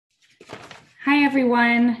Hi,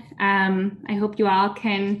 everyone. I hope you all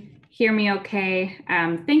can hear me okay.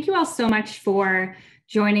 Thank you all so much for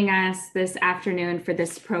joining us this afternoon for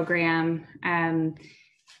this program.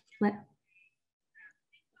 Sorry,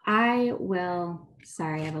 I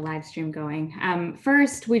have a live stream going.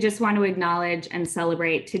 First, we just want to acknowledge and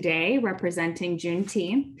celebrate today, representing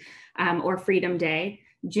Juneteenth, or Freedom Day.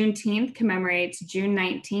 Juneteenth commemorates June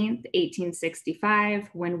 19th, 1865,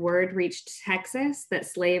 when word reached Texas that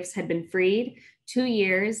slaves had been freed 2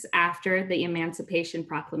 years after the Emancipation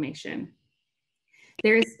Proclamation.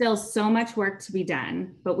 There is still so much work to be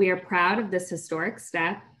done, but we are proud of this historic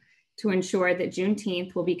step to ensure that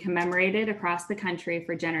Juneteenth will be commemorated across the country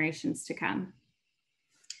for generations to come.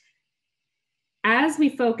 As we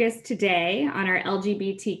focus today on our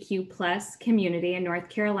LGBTQ+ community in North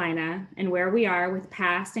Carolina and where we are with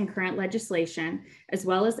past and current legislation, as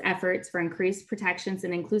well as efforts for increased protections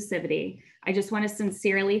and inclusivity, I just want to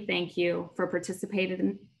sincerely thank you for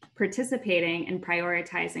participating and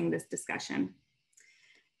prioritizing this discussion.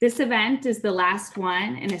 This event is the last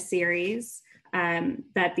one in a series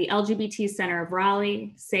that the LGBT Center of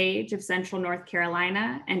Raleigh, SAGE of Central North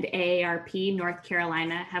Carolina, and AARP North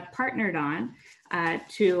Carolina have partnered on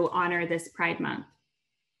to honor this Pride Month.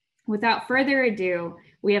 Without further ado,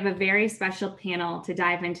 we have a very special panel to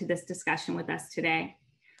dive into this discussion with us today.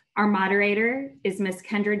 Our moderator is Ms.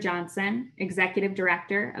 Kendra Johnson, Executive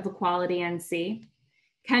Director of Equality NC.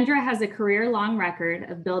 Kendra has a career-long record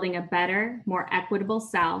of building a better, more equitable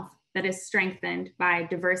South that is strengthened by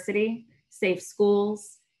diversity, safe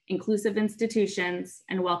schools, inclusive institutions,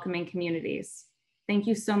 and welcoming communities. Thank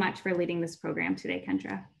you so much for leading this program today,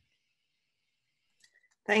 Kendra.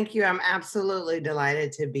 Thank you. I'm absolutely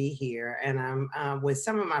delighted to be here. And I'm with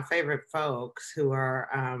some of my favorite folks who are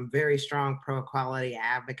very strong pro-equality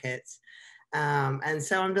advocates. And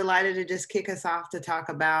so I'm delighted to just kick us off to talk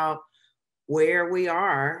about where we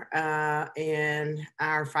are in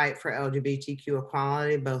our fight for LGBTQ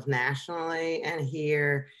equality, both nationally and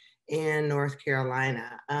here in North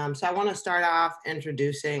Carolina. So I want to start off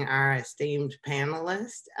introducing our esteemed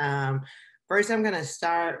panelists. First, I'm going to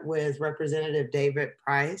start with Representative David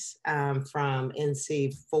Price from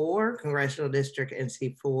NC4, Congressional District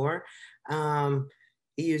NC4.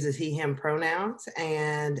 He uses he, him pronouns.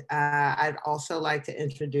 And I'd also like to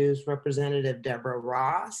introduce Representative Deborah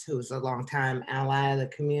Ross, who's a longtime ally of the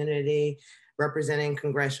community, representing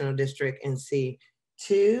Congressional District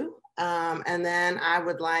NC2. And then I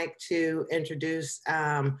would like to introduce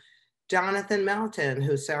Jonathan Melton,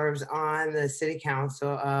 who serves on the City Council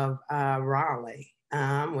of Raleigh,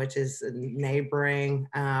 which is neighboring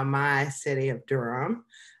my city of Durham,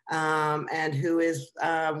 and who is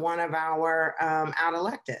one of our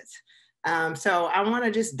out-electeds. So I want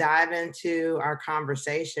to just dive into our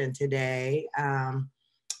conversation today.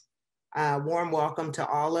 Warm welcome to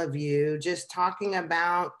all of you. Just talking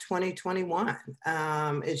about 2021.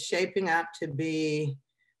 It's shaping up to be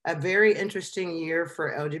a very interesting year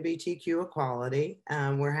for LGBTQ equality.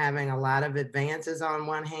 We're having a lot of advances on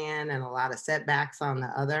one hand and a lot of setbacks on the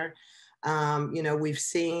other. You know, we've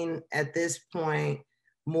seen at this point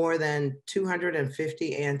more than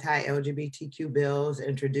 250 anti-LGBTQ bills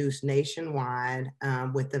introduced nationwide,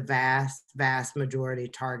 with the vast majority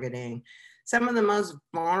targeting some of the most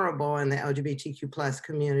vulnerable in the LGBTQ+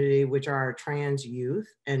 community, which are trans youth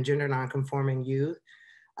and gender nonconforming youth.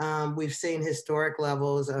 We've seen historic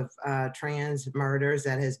levels of trans murders.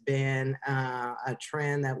 That has been a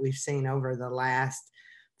trend that we've seen over the last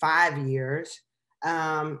 5 years.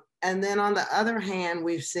 And then on the other hand,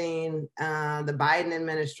 we've seen the Biden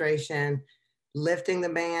administration lifting the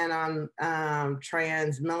ban on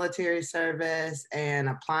trans military service and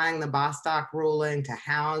applying the Bostock ruling to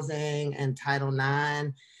housing and Title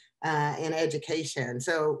IX in education.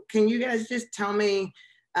 So can you guys just tell me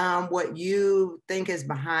what you think is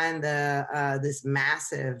behind this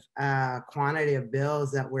massive quantity of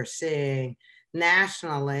bills that we're seeing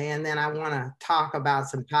nationally? And then I want to talk about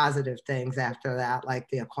some positive things after that, like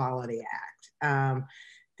the Equality Act.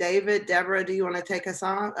 David, Deborah, do you want to take us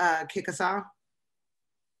on, kick us off?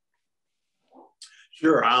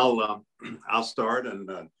 Sure, I'll start, and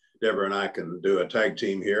Deborah and I can do a tag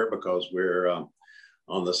team here because we're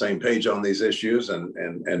on the same page on these issues,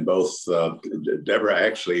 and both Deborah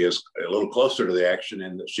actually is a little closer to the action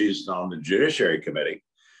in that she's on the Judiciary Committee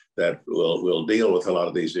that will deal with a lot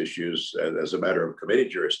of these issues as a matter of committee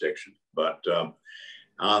jurisdiction. But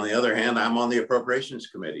on the other hand, I'm on the Appropriations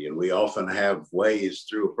Committee, and we often have ways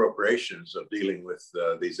through appropriations of dealing with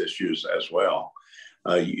these issues as well.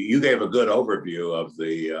 You gave a good overview of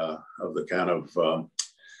the kind of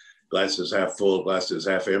glasses half full, glasses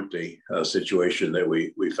half empty situation that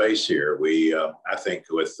we face here. I think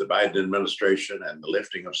with the Biden administration and the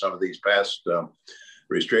lifting of some of these past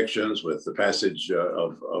restrictions, with the passage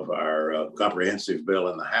of our comprehensive bill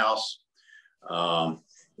in the House,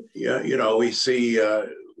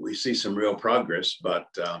 we see some real progress. But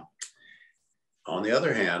on the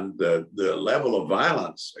other hand, the level of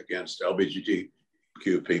violence against LGBTQ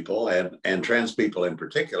people and trans people in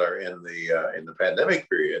particular in the pandemic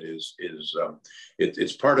period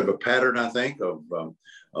it's part of a pattern, I think,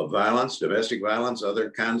 of violence, domestic violence, other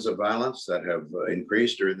kinds of violence that have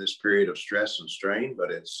increased during this period of stress and strain. But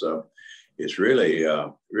it's really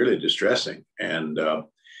really distressing, and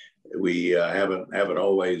we haven't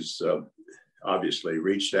always obviously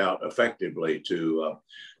reached out effectively to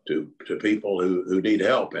people who need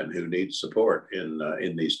help and who need support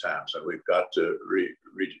in these times. And we've got to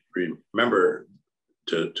remember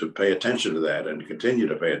to pay attention to that and continue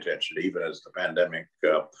to pay attention even as the pandemic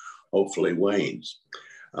hopefully wanes.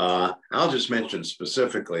 I'll just mention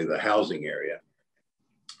specifically the housing area.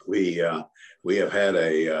 We have had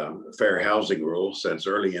a fair housing rule since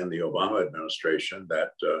early in the Obama administration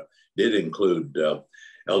that did include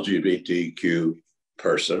LGBTQ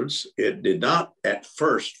persons. It did not at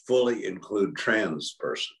first fully include trans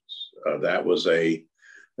persons. That was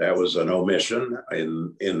an omission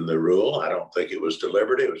in the rule. I don't think it was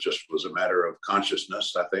deliberate. It was a matter of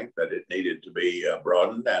consciousness, I think, that it needed to be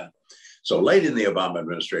broadened. And so late in the Obama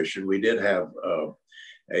administration, we did have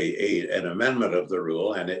an amendment of the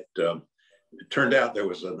rule, and it turned out there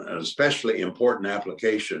was an especially important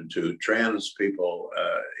application to trans people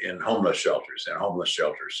in homeless shelter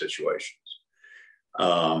situations.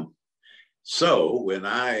 So when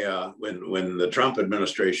the Trump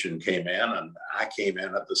administration came in, and I came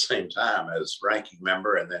in at the same time as ranking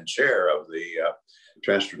member and then chair of the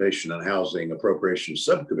Transportation and Housing Appropriations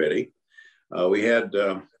Subcommittee, we had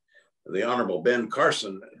the Honorable Ben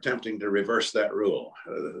Carson attempting to reverse that rule,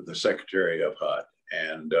 the Secretary of HUD,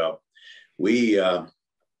 and we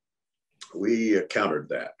countered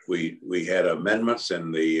that. We had amendments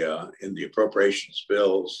in the appropriations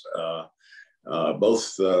bills,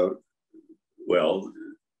 both 2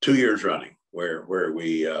 years running, where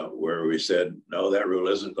we said no, that rule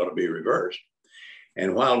isn't going to be reversed.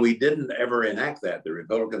 And while we didn't ever enact that, the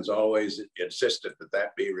Republicans always insisted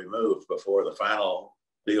that be removed before the final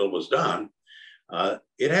deal was done.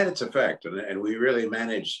 It had its effect, and we really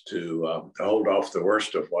managed to hold off the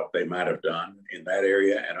worst of what they might have done in that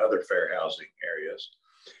area and other fair housing areas.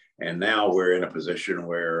 And now we're in a position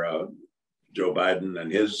where Joe Biden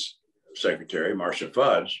and his secretary, Marcia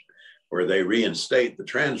Fudge, where they reinstate the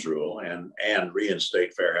trans rule and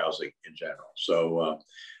reinstate fair housing in general. So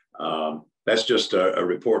that's just a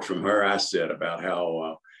report from where I sit about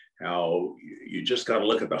how you just got to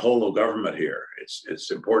look at the whole of government here.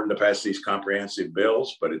 It's important to pass these comprehensive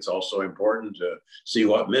bills, but it's also important to see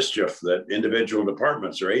what mischief that individual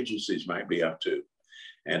departments or agencies might be up to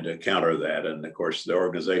and to counter that. And of course, the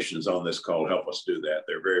organizations on this call help us do that.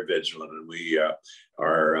 They're very vigilant, and we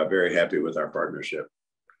are very happy with our partnership.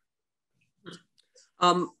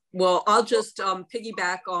 Well, I'll just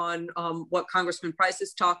piggyback on what Congressman Price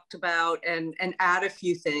has talked about and add a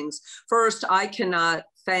few things. First, I cannot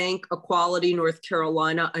thank Equality North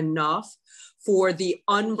Carolina enough for the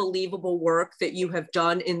unbelievable work that you have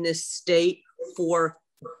done in this state for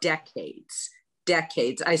decades.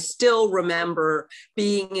 I still remember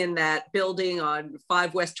being in that building on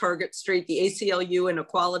 5 West Target Street. The ACLU and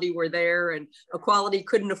Equality were there, and Equality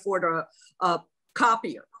couldn't afford a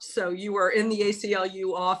copier. So you were in the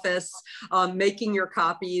ACLU office making your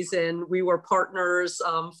copies, and we were partners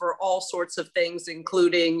for all sorts of things,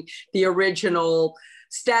 including the original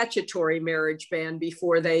statutory marriage ban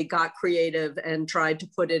before they got creative and tried to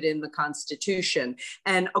put it in the Constitution.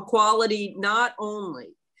 And Equality not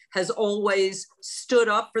only has always stood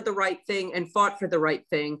up for the right thing and fought for the right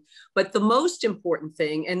thing, but the most important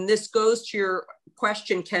thing, and this goes to your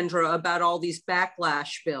question, Kendra, about all these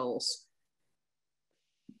backlash bills,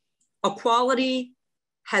 Equality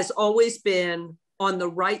has always been on the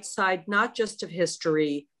right side, not just of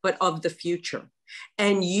history, but of the future.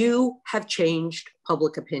 And you have changed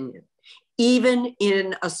public opinion, even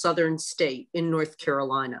in a southern state in North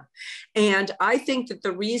Carolina. And I think that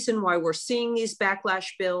the reason why we're seeing these backlash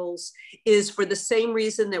bills is for the same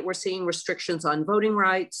reason that we're seeing restrictions on voting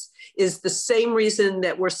rights, is the same reason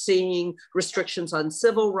that we're seeing restrictions on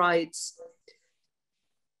civil rights.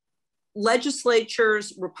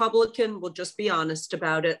 Legislatures, Republican, we'll just be honest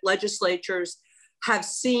about it, legislatures have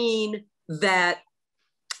seen that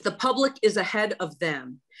the public is ahead of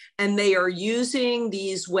them, and they are using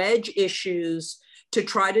these wedge issues to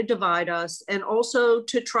try to divide us and also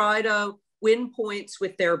to try to win points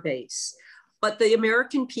with their base. But the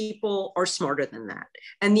American people are smarter than that.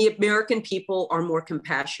 And the American people are more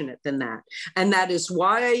compassionate than that. And that is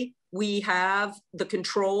why we have the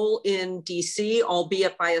control in DC,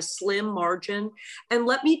 albeit by a slim margin. And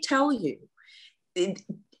let me tell you, it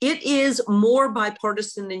is more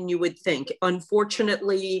bipartisan than you would think.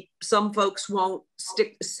 Unfortunately, some folks won't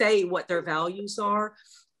say what their values are,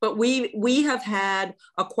 but we have had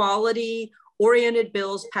equality-oriented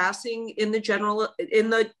bills passing in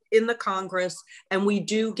the Congress, and we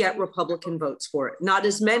do get Republican votes for it. Not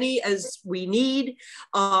as many as we need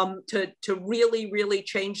to really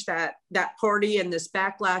change that party and this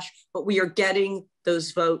backlash, but we are getting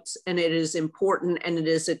those votes, and it is important, and it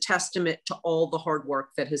is a testament to all the hard work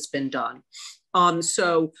that has been done.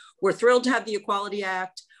 So we're thrilled to have the Equality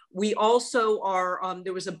Act. We also are,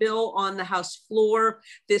 there was a bill on the House floor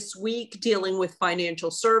this week dealing with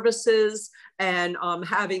financial services and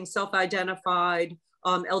having self-identified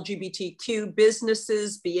LGBTQ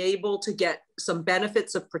businesses be able to get some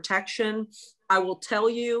benefits of protection. I will tell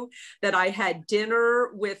you that I had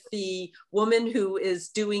dinner with the woman who is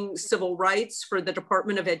doing civil rights for the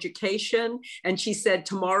Department of Education, and she said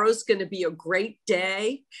tomorrow's going to be a great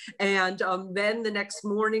day. And then the next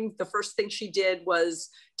morning, the first thing she did was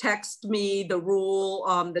text me the rule,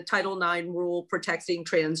 the Title IX rule protecting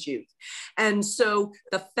trans youth. And so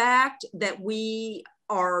the fact that we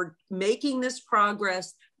are making this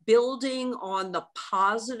progress, building on the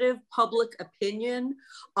positive public opinion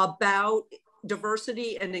about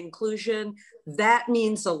diversity and inclusion, that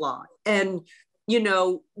means a lot. And, you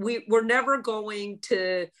know, we're never going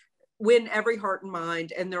to win every heart and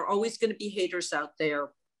mind, and there are always going to be haters out there.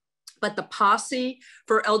 But the posse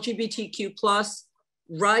for LGBTQ plus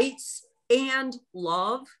rights and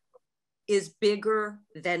love is bigger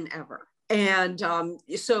than ever. And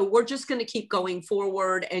so we're just going to keep going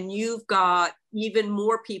forward. And you've got even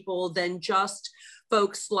more people than just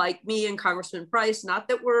folks like me and Congressman Price. Not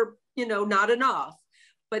that we're, you know, not enough,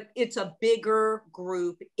 but it's a bigger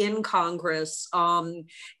group in Congress and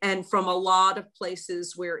from a lot of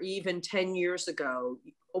places where even 10 years ago,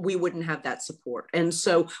 we wouldn't have that support. And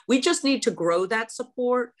so we just need to grow that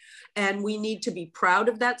support, and we need to be proud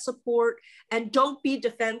of that support, and don't be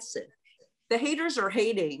defensive. The haters are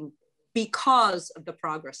hating because of the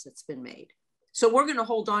progress that's been made. So we're going to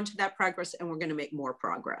hold on to that progress, and we're going to make more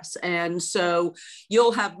progress. And so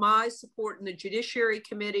you'll have my support in the Judiciary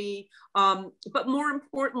Committee, but more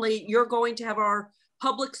importantly, you're going to have our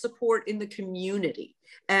public support in the community.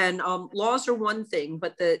 And laws are one thing,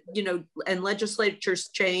 but and legislatures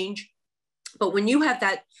change. But when you have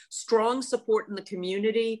that strong support in the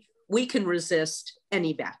community, we can resist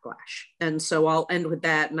any backlash. And so I'll end with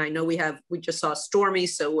that. And I know we just saw Stormie,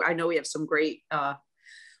 so I know we have some great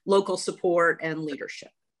local support and leadership.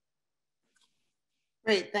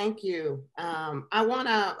 Great, thank you. I want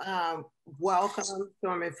to welcome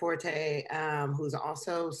Stormie Forte, who's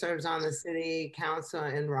also serves on the City Council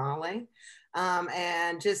in Raleigh,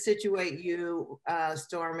 and just situate you,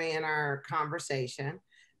 Stormie, in our conversation.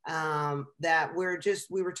 That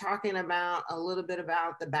we were talking about a little bit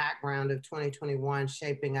about the background of 2021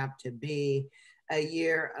 shaping up to be a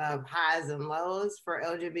year of highs and lows for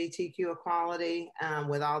LGBTQ equality,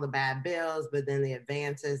 with all the bad bills, but then the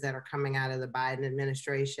advances that are coming out of the Biden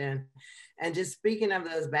administration. And just speaking of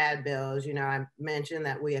those bad bills, you know, I mentioned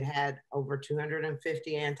that we had over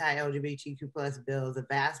 250 anti-LGBTQ plus bills, the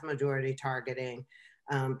vast majority targeting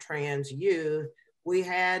trans youth. We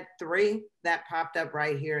had 3 that popped up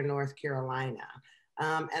right here in North Carolina.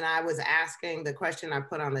 And I was asking, the question I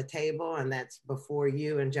put on the table, and that's before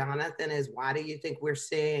you and Jonathan, is why do you think we're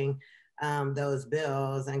seeing those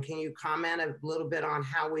bills? And can you comment a little bit on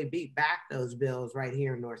how we beat back those bills right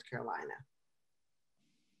here in North Carolina?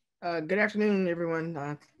 Good afternoon,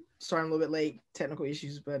 everyone. Sorry I'm a little bit late, technical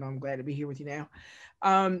issues, but I'm glad to be here with you now.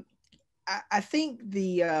 I think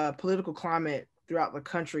the political climate throughout the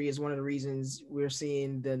country is one of the reasons we're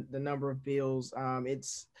seeing the number of bills.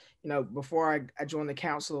 It's, you know, before I joined the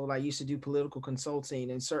council, I used to do political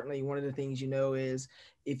consulting. And certainly one of the things, you know, is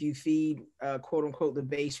if you feed, quote unquote, the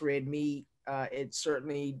base red meat, it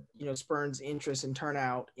certainly, you know, spurns interest and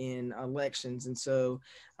turnout in elections. And so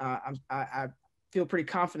I feel pretty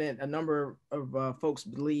confident a number of folks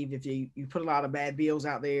believe if you put a lot of bad bills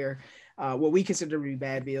out there, what we consider to be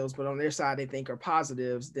bad bills, but on their side they think are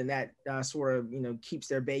positives, then that sort of, keeps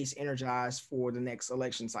their base energized for the next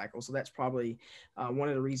election cycle. So that's probably one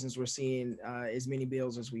of the reasons we're seeing as many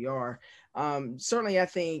bills as we are. Certainly, I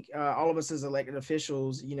think all of us as elected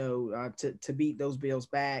officials, to beat those bills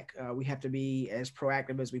back, we have to be as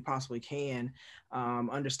proactive as we possibly can,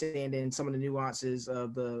 understanding some of the nuances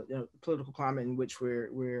of the political climate in which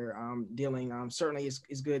we're dealing. Certainly,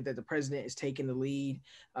 it's good that the president is taking the lead,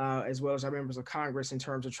 as well as our members of Congress, in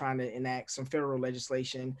terms of trying to enact some federal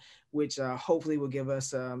legislation, which hopefully will give us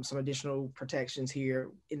some additional protections here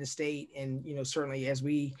in the state. And certainly as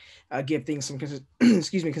we give things some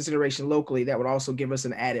consideration locally, that would also give us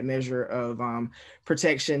an added measure of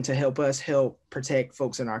protection to help us help protect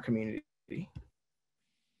folks in our community.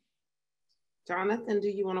 Jonathan, do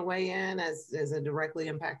you want to weigh in as a directly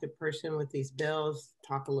impacted person with these bills?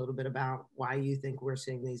 Talk a little bit about why you think we're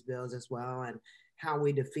seeing these bills as well and how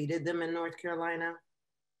we defeated them in North Carolina.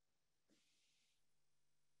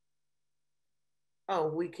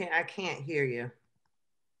 Oh, I can't hear you.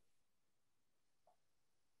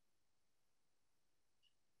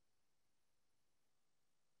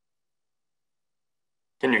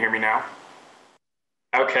 Can you hear me now?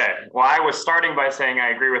 Okay, well, I was starting by saying I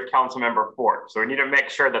agree with Councilmember Forte, so we need to make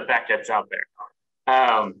sure that that gets out there.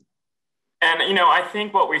 And I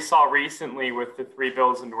think what we saw recently with the 3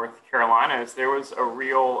 bills in North Carolina is there was a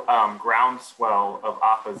real groundswell of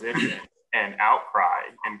opposition and outcry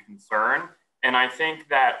and concern. And I think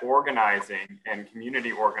that organizing and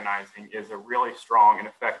community organizing is a really strong and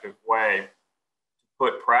effective way to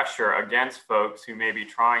put pressure against folks who may be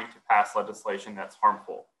trying to pass legislation that's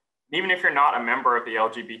harmful. And even if you're not a member of the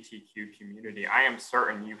LGBTQ community, I am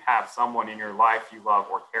certain you have someone in your life you love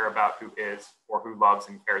or care about who is, or who loves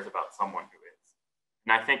and cares about someone who is.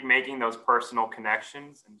 And I think making those personal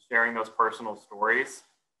connections and sharing those personal stories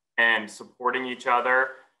and supporting each other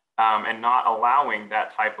and not allowing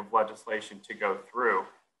that type of legislation to go through,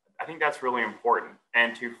 I think that's really important.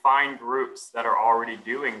 And to find groups that are already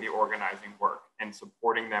doing the organizing work and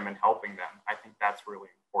supporting them and helping them, I think that's really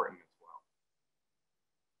important as well.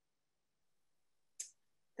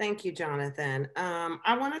 Thank you, Jonathan.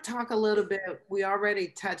 I want to talk a little bit, we already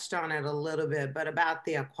touched on it a little bit, but about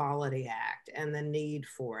the Equality Act and the need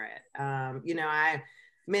for it.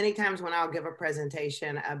 Many times when I'll give a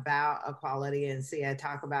presentation about equality and I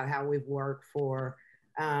talk about how we've worked for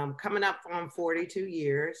coming up on 42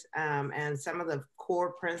 years and some of the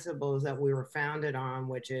core principles that we were founded on,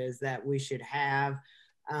 which is that we should have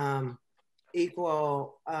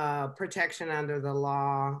equal protection under the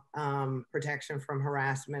law, protection from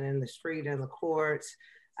harassment in the street and the courts,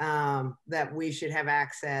 that we should have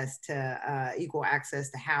access to equal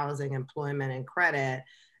access to housing, employment, and credit.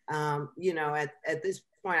 At this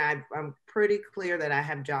point, I'm pretty clear that I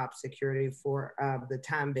have job security for the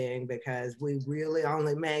time being, because we really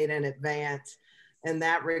only made an advance in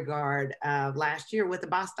that regard last year with the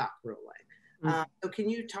Bostock ruling. So can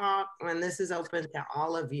you talk, and this is open to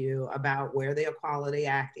all of you, about where the Equality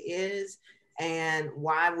Act is and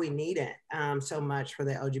why we need it so much for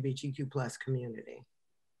the LGBTQ plus community?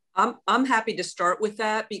 I'm happy to start with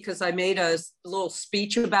that, because I made a little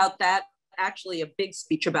speech about that, actually a big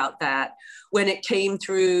speech about that, when it came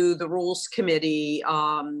through the Rules Committee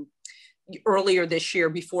earlier this year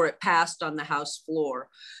before it passed on the House floor.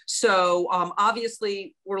 So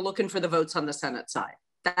obviously we're looking for the votes on the Senate side.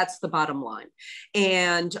 That's the bottom line.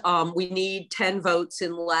 And we need 10 votes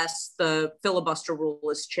unless the filibuster rule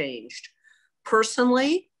is changed.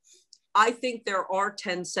 Personally, I think there are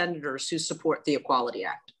 10 senators who support the Equality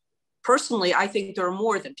Act. Personally, I think there are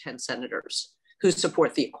more than 10 senators who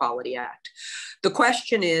support the Equality Act. The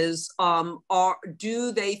question is,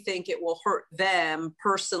 do they think it will hurt them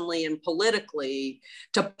personally and politically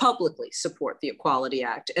to publicly support the Equality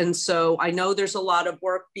Act? And so I know there's a lot of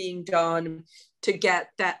work being done to get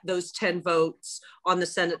those 10 votes on the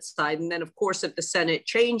Senate side. And then of course, if the Senate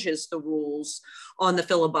changes the rules on the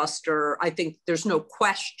filibuster, I think there's no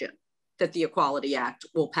question that the Equality Act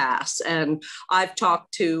will pass. And I've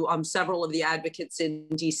talked to several of the advocates in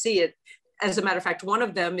DC. As a matter of fact, one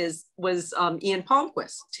of them was Ian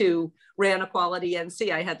Palmquist, who ran Equality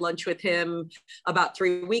NC. I had lunch with him about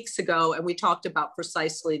 3 weeks ago, and we talked about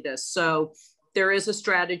precisely this. So there is a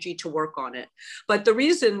strategy to work on it. But the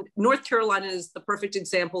reason North Carolina is the perfect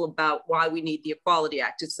example about why we need the Equality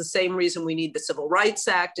Act. It's the same reason we need the Civil Rights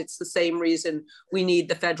Act. It's the same reason we need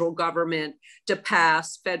the federal government to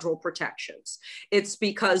pass federal protections. It's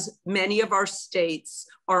because many of our states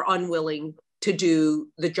are unwilling to do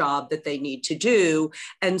the job that they need to do.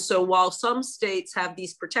 And so while some states have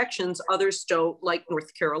these protections, others don't, like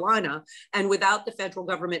North Carolina. And without the federal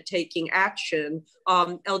government taking action,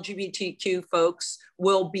 LGBTQ folks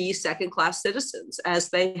will be second-class citizens, as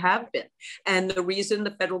they have been. And the reason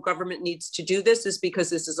the federal government needs to do this is because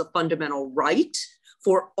this is a fundamental right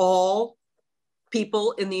for all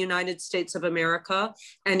people in the United States of America.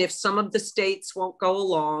 And if some of the states won't go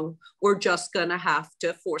along, we're just gonna have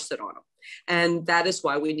to force it on them. And that is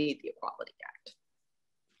why we need the Equality Act.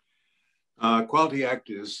 Equality Act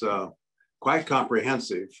is quite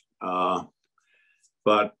comprehensive,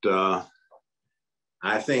 but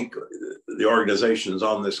I think the organizations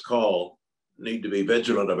on this call need to be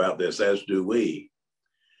vigilant about this, as do we,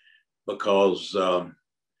 because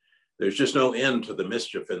there's just no end to the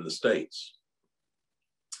mischief in the states.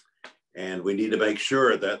 And we need to make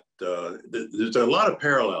sure that there's a lot of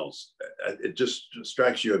parallels. It just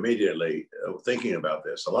strikes you immediately thinking about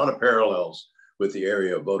this, a lot of parallels with the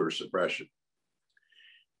area of voter suppression.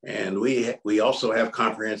 And we also have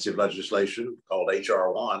comprehensive legislation called HR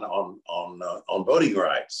 1 on voting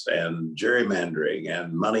rights and gerrymandering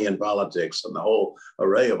and money in politics and the whole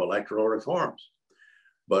array of electoral reforms.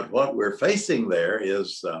 But what we're facing there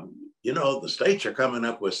is, you know, the states are coming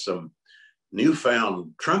up with some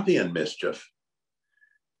newfound Trumpian mischief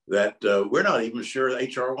that we're not even sure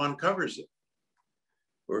HR 1 covers it.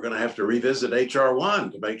 We're going to have to revisit HR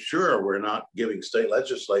 1 to make sure we're not giving state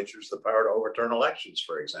legislatures the power to overturn elections,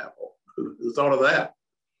 for example. Who thought of that?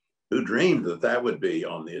 Who dreamed that that would be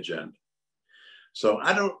on the agenda? So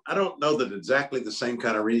I don't know that exactly the same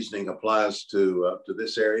kind of reasoning applies to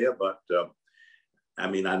this area, but I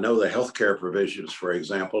mean, I know the healthcare provisions, for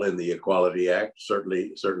example, in the Equality Act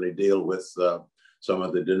certainly deal with some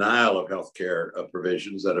of the denial of healthcare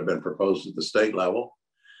provisions that have been proposed at the state level.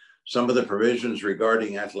 Some of the provisions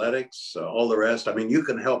regarding athletics, all the rest. I mean, you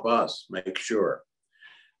can help us make sure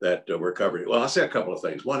that we're covered. Well, I'll say a couple of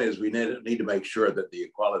things. One is we need to make sure that the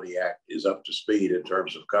Equality Act is up to speed in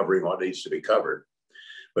terms of covering what needs to be covered.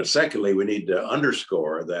 But secondly, we need to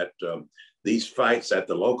underscore that these fights at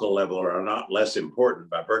the local level are not less important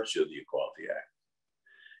by virtue of the Equality Act.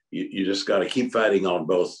 You just got to keep fighting on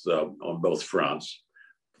both fronts.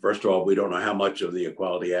 First of all, we don't know how much of the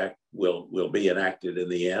Equality Act will be enacted in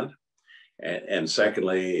the end. And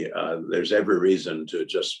secondly, there's every reason to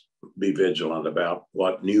just be vigilant about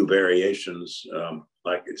what new variations,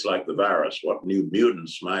 like the virus, what new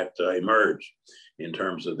mutants might emerge in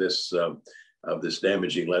terms of this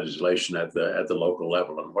damaging legislation at the local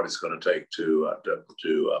level and what it's going to take to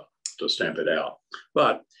stamp it out.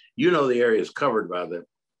 But you know the areas covered by the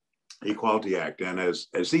Equality Act, and as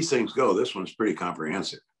these things go, this one's pretty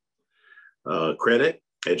comprehensive. Credit,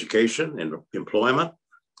 education, and employment,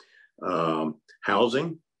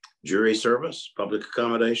 housing, jury service, public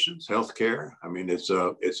accommodations, healthcare. I mean, it's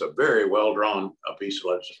a very well drawn piece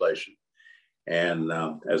of legislation, and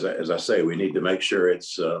as I say, we need to make sure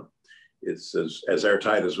it's as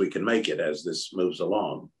airtight as we can make it as this moves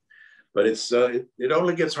along. But it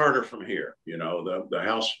only gets harder from here. You know, the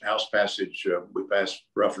House passage, we passed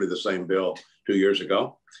roughly the same bill 2 years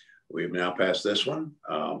ago. We've now passed this one.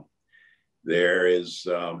 There is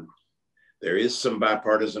some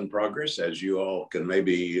bipartisan progress, as you all can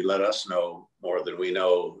maybe let us know more than we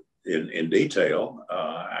know in detail.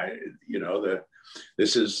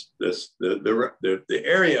 The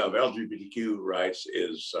area of LGBTQ rights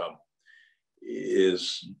is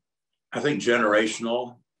I think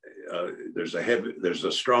generational. There's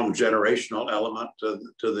a strong generational element to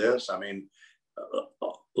this. I mean,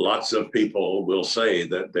 lots of people will say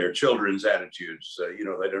that their children's attitudes, they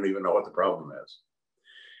don't even know what the problem is.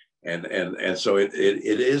 And so it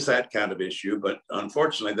is that kind of issue, but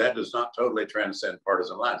unfortunately that does not totally transcend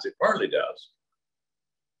partisan lines. It partly does.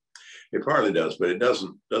 But it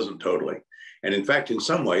doesn't totally. And in fact, in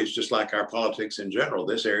some ways, just like our politics in general,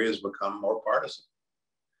 this area has become more partisan.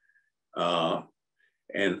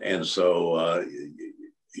 And so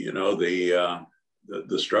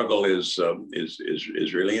the struggle is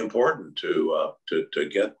really important to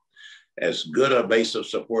get as good a base of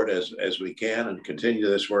support as we can and continue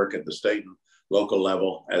this work at the state and local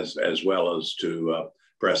level as well as to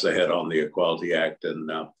press ahead on the Equality Act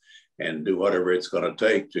and do whatever it's going to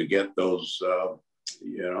take to get those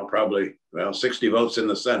probably 60 votes in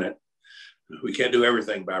the Senate. We can't do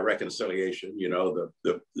everything by reconciliation,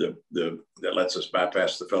 that lets us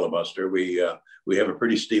bypass the filibuster. We have a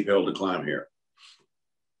pretty steep hill to climb here.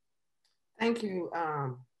 Thank you,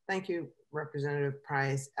 Representative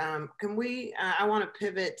Price. I want to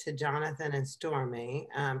pivot to Jonathan and Stormie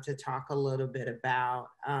to talk a little bit about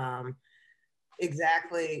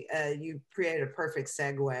exactly, you create a perfect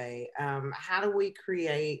segue. How do we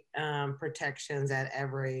create protections at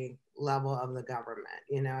every level of the government?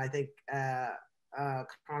 You know, I think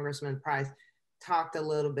Congressman Price talked a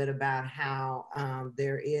little bit about how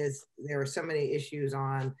there are so many issues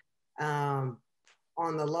on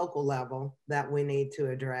the local level that we need to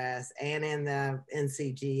address and in the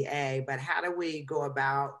NCGA, but how do we go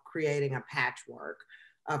about creating a patchwork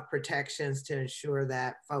of protections to ensure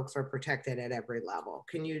that folks are protected at every level?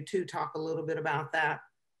 Can you two talk a little bit about that?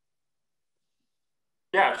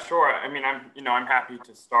 Yeah, sure. I mean, I'm happy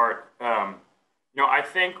to start. I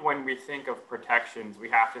think when we think of protections, we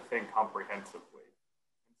have to think comprehensively.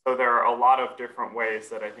 So there are a lot of different ways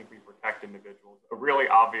that I think we protect individuals. A really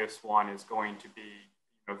obvious one is going to be,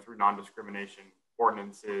 through non-discrimination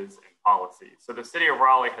ordinances and policies. So the city of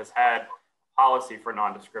Raleigh has had policy for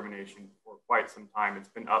non-discrimination for quite some time. It's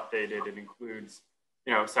been updated. It includes,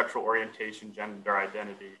 sexual orientation, gender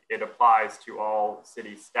identity. It applies to all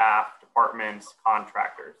city staff, departments,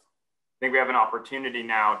 contractors. I think we have an opportunity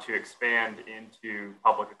now to expand into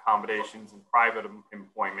public accommodations and private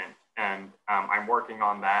employment. And I'm working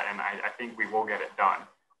on that, and I think we will get it done.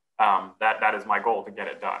 That is my goal, to get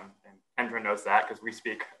it done. And Kendra knows that because we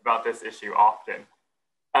speak about this issue often.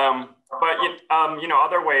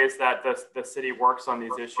 Other ways that the city works on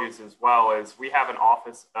these issues as well is we have an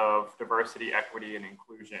Office of Diversity, Equity, and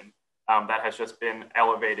Inclusion that has just been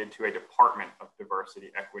elevated to a Department of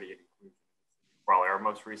Diversity, Equity, and Inclusion. Probably our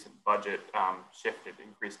most recent budget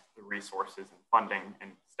increased the resources and funding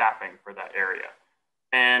and staffing for that area.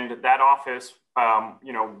 And that office,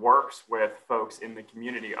 works with folks in the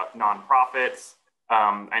community, nonprofits.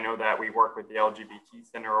 I know that we work with the LGBT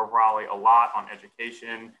Center of Raleigh a lot on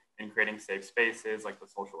education and creating safe spaces like the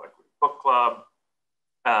Social Equity Book Club.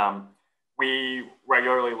 We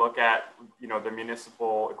regularly look at, the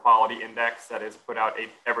Municipal Equality Index that is put out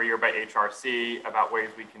every year by HRC about ways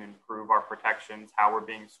we can improve our protections, how we're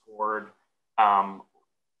being scored,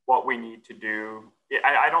 what we need to do.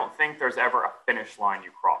 I don't think there's ever a finish line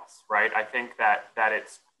you cross, right? I think that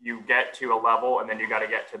it's, you get to a level and then you got to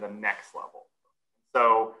get to the next level.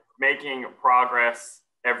 So making progress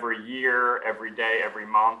every year, every day, every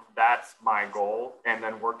month, that's my goal. And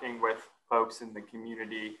then working with folks in the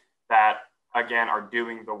community that, again, are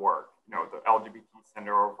doing the work. The LGBT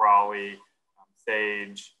Center of Raleigh,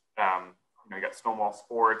 SAGE, you got Stonewall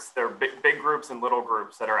Sports. There are big groups and little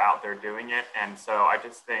groups that are out there doing it. And so I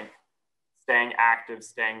just think staying active,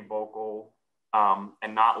 staying vocal,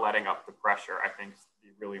 and not letting up the pressure, I think is the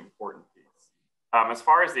really important piece. As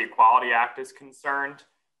far as the Equality Act is concerned,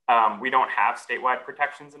 we don't have statewide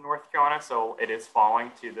protections in North Carolina, so it is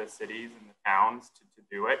falling to the cities and the towns to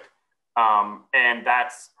do it. And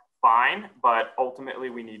that's fine, but ultimately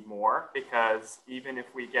we need more, because even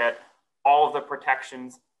if we get all of the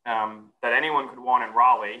protections that anyone could want in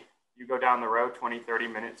Raleigh, you go down the road 20, 30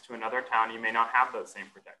 minutes to another town, you may not have those same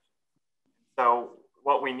protections. So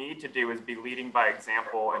what we need to do is be leading by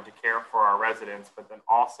example and to care for our residents, but then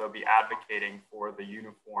also be advocating for the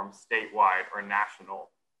uniform statewide or national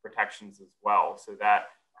protections as well, so that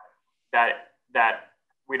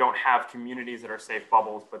we don't have communities that are safe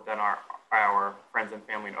bubbles, but then our friends and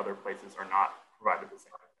family in other places are not provided the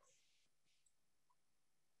same.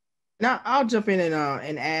 Now I'll jump in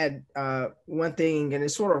and add one thing, and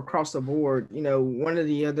it's sort of across the board. One of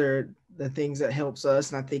the things that helps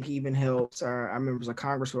us, and I think even helps our members of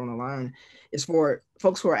Congress who are on the line, is for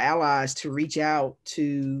folks who are allies to reach out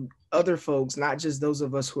to other folks, not just those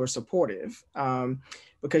of us who are supportive.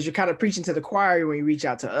 Because you're kind of preaching to the choir when you reach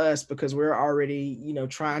out to us, because we're already,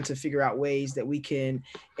 trying to figure out ways that we can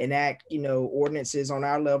enact, ordinances on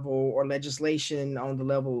our level or legislation on the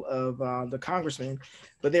level of the congressman.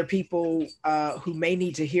 But there are people who may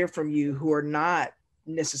need to hear from you who are not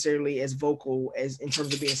necessarily as vocal as in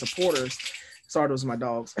terms of being supporters. Sorry, those are my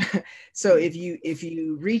dogs. So if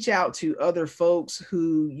you reach out to other folks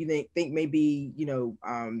who you think may be,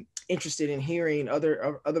 interested in hearing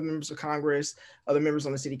other members of Congress, other members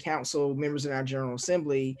on the city council, members in our General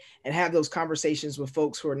Assembly, and have those conversations with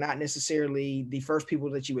folks who are not necessarily the first people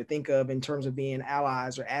that you would think of in terms of being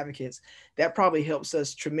allies or advocates, that probably helps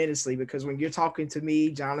us tremendously, because when you're talking to me,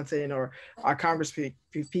 Jonathan, or our Congress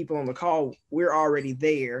people on the call, we're already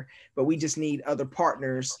there, but we just need other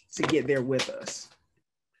partners to get there with us.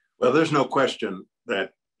 Well, there's no question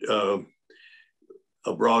that a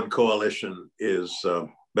broad coalition is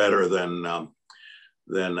better than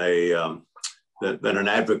an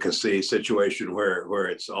advocacy situation where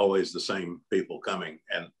it's always the same people coming.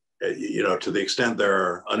 And to the extent there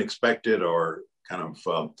are unexpected or kind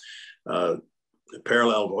of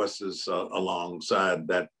parallel voices alongside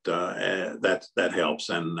that, that helps.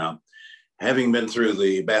 And having been through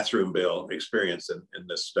the bathroom bill experience in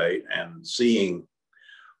this state and seeing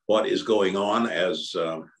what is going on as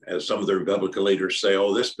some of the Republican leaders say,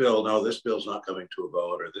 oh, this bill, no, this bill's not coming to a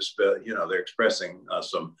vote, or this bill, you know, they're expressing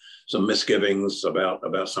some misgivings about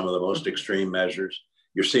some of the most extreme measures.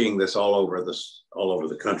 You're seeing this all over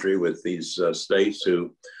the country with these states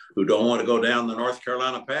who don't want to go down the North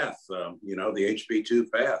Carolina path, you know, the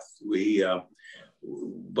HB2 path.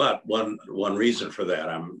 But one reason for that,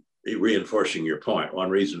 I'm reinforcing your point. One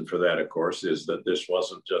reason for that, of course, is that this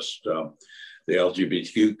wasn't just the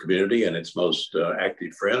LGBTQ community and its most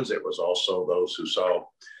active friends. It was also those who saw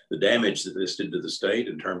the damage that this did to the state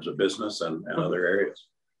in terms of business and other areas.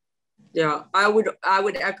 Yeah, I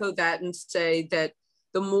would echo that and say that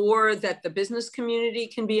the more that the business community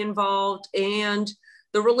can be involved and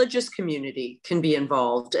the religious community can be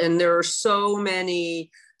involved, and there are so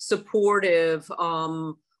many supportive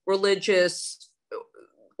religious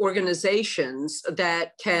organizations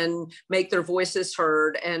that can make their voices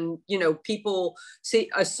heard. And, you know, people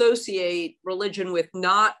associate religion with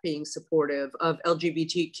not being supportive of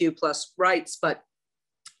LGBTQ plus rights, but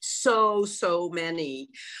so many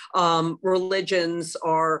religions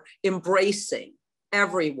are embracing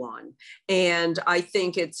everyone. And I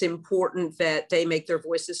think it's important that they make their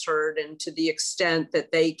voices heard, and to the extent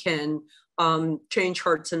that they can change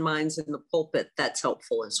hearts and minds in the pulpit, that's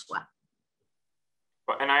helpful as well.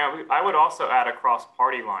 And I would also add across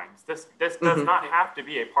party lines. This does not have to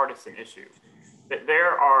be a partisan issue.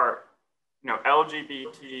 There are, you know,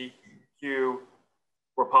 LGBTQ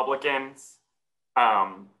Republicans.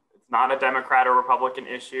 It's not a Democrat or Republican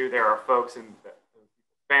issue. There are folks in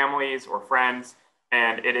families or friends,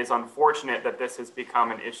 and it is unfortunate that this has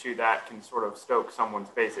become an issue that can sort of stoke someone's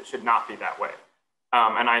base. It should not be that way.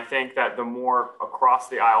 And I think that the more across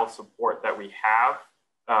the aisle support that we have,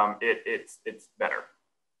 it's better.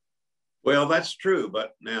 Well, that's true,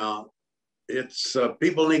 but now it's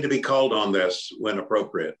people need to be called on this when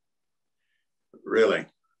appropriate. Really,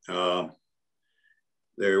 there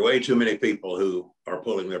are way too many people who are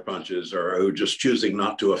pulling their punches or who just choosing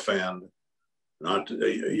not to offend, not to,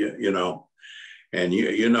 you know, and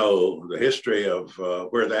you know the history of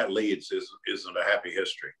where that leads isn't a happy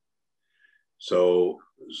history. So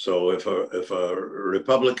if a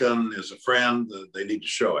Republican is a friend, they need to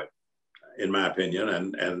show it, in my opinion,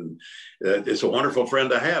 and it's a wonderful friend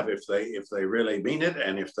to have if they really mean it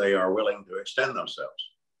and if they are willing to extend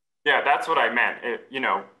themselves. Yeah, that's what I meant. You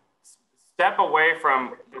know, step away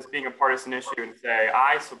from this being a partisan issue and say,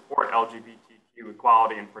 I support LGBTQ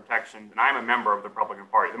equality and protection, and I'm a member of the Republican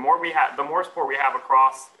Party. The more support we have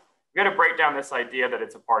across, we got to break down this idea that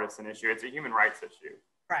it's a partisan issue. It's a human rights issue,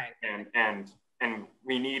 Right. And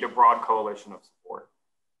we need a broad coalition of support.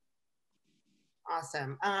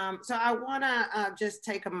 Awesome. So I want to just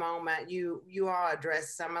take a moment. You all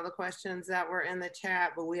addressed some of the questions that were in the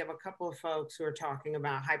chat, but we have a couple of folks who are talking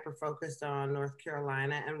about hyper-focused on North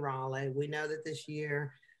Carolina and Raleigh. We know that this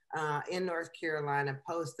year in North Carolina,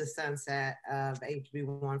 post the sunset of HB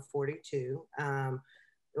 142,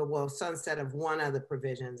 well, sunset of one of the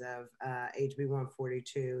provisions of HB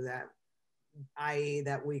 142, that i.e.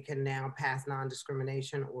 that we can now pass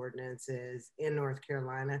non-discrimination ordinances in North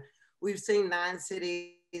Carolina. We've seen 9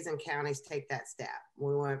 cities and counties take that step.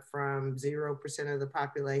 We went from 0% of the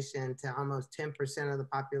population to almost 10% of the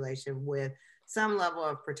population with some level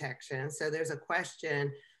of protection. So there's a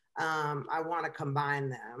question, I want to combine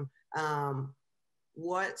them.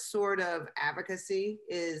 What sort of advocacy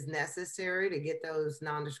is necessary to get those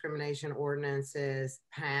non-discrimination ordinances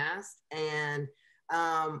passed? And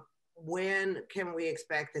when can we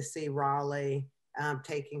expect to see Raleigh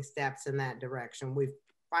taking steps in that direction? We've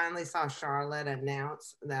finally saw Charlotte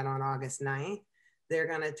announce that on August 9th, they're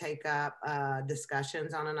going to take up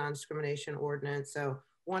discussions on a non-discrimination ordinance. So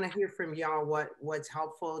want to hear from y'all what's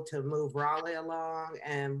helpful to move Raleigh along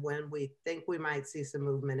and when we think we might see some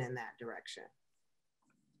movement in that direction.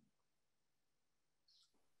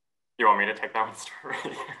 You want me to take that one,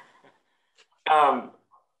 Stormie?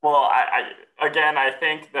 Well, I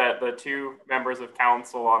think that the 2 members of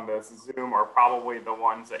council on this Zoom are probably the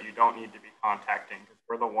ones that you don't need to be contacting, because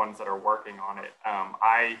we're the ones that are working on it.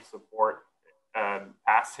 I support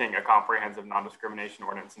passing a comprehensive non-discrimination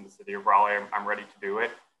ordinance in the city of Raleigh. I'm ready to do it.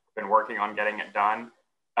 I've been working on getting it done.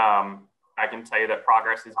 I can tell you that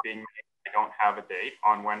progress is being made. I don't have a date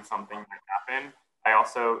on when something might happen. I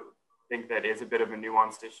also think that is a bit of a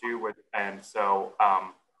nuanced issue and so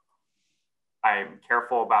I'm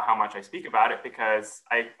careful about how much I speak about it, because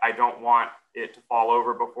I don't want it to fall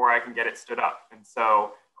over before I can get it stood up. And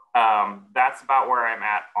so that's about where I'm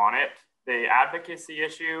at on it. The advocacy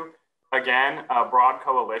issue, again, a broad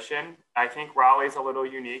coalition. I think Raleigh's a little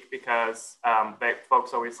unique because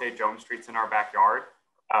folks always say Jones Street's in our backyard,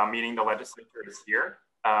 meaning the legislature is here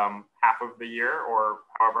half of the year or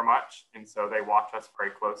however much. And so they watch us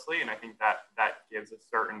very closely. And I think that gives a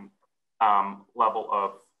certain level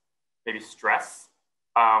of maybe stress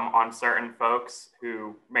on certain folks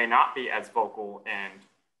who may not be as vocal and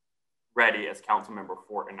ready as Councilmember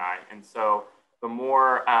Forte and I. And so the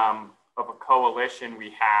more of a coalition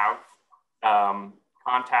we have,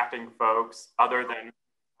 contacting folks other than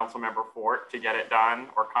Councilmember Forte to get it done,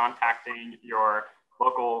 or contacting your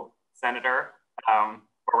local senator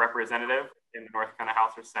or representative in the North Carolina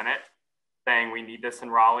House or Senate saying we need this in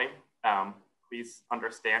Raleigh. Please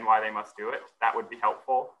understand why they must do it. That would be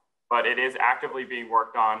helpful. But it is actively being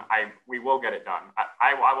worked on. We will get it done.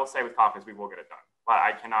 I will say with confidence we will get it done. But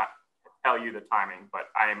I cannot tell you the timing, but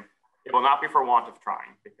it will not be for want of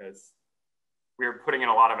trying, because we're putting in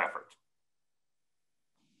a lot of effort.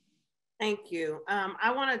 Thank you.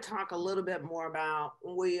 I want to talk a little bit more about,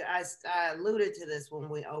 I alluded to this when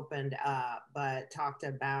we opened up, but talked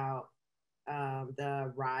about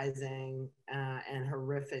the rising and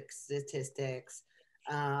horrific statistics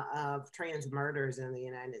of trans murders in the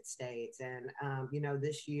United States. And,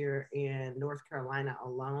 this year in North Carolina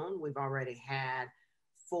alone, we've already had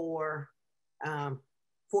four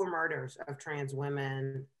murders of trans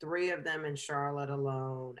women, 3 of them in Charlotte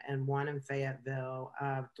alone, and 1 in Fayetteville,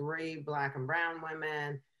 3 Black and brown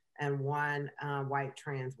women, and 1 white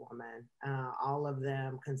trans woman, all of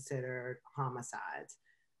them considered homicides.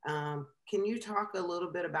 Can you talk a little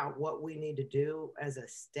bit about what we need to do as a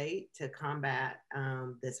state to combat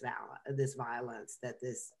this violence that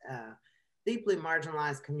this deeply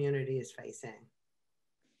marginalized community is facing?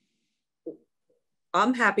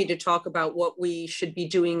 I'm happy to talk about what we should be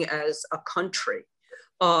doing as a country.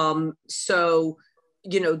 This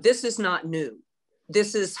is not new.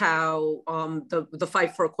 This is how the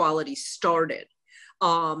fight for equality started.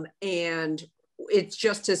 And it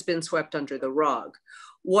just has been swept under the rug.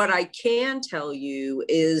 What I can tell you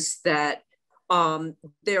is that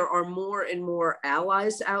there are more and more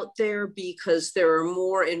allies out there, because there are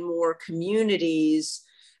more and more communities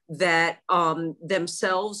that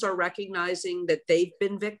themselves are recognizing that they've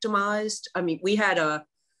been victimized. I mean, we had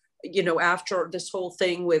after this whole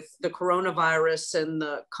thing with the coronavirus and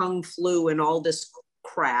the Kung flu and all this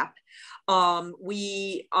crap,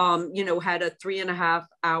 we had a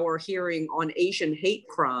 3.5-hour hearing on Asian hate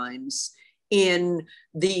crimes in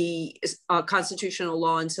the Constitutional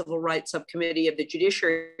Law and Civil Rights Subcommittee of the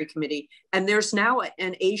Judiciary Committee. And there's now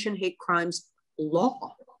an Asian hate crimes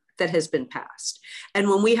law that has been passed. And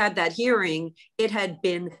when we had that hearing, it had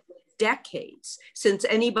been decades since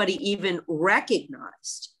anybody even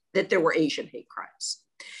recognized that there were Asian hate crimes.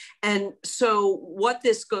 And so what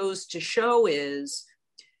this goes to show is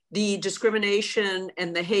the discrimination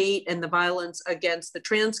and the hate and the violence against the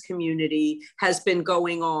trans community has been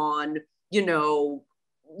going on,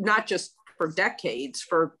 not just for decades,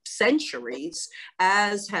 for centuries,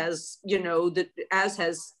 as has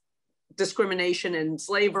discrimination and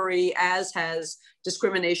slavery, as has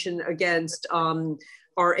discrimination against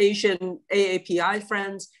our Asian AAPI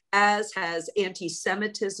friends, as has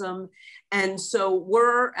anti-Semitism. And so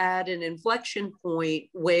we're at an inflection point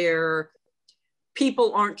where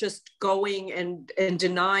people aren't just going and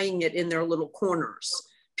denying it in their little corners.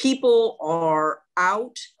 People are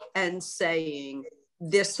out and saying,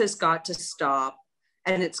 this has got to stop.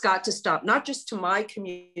 And it's got to stop, not just to my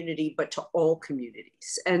community, but to all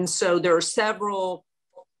communities. And so there are several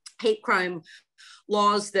hate crime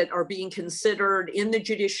laws that are being considered in the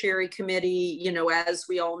Judiciary Committee. As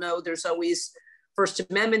we all know, there's always First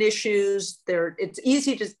Amendment issues. It's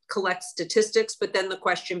easy to collect statistics, but then the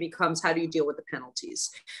question becomes, how do you deal with the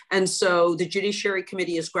penalties? And so the Judiciary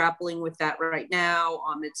Committee is grappling with that right now.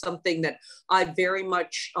 It's something that I very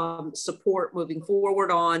much support moving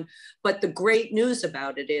forward on. But the great news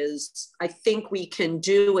about it is I think we can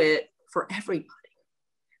do it for everybody.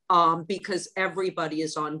 Because everybody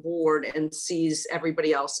is on board and sees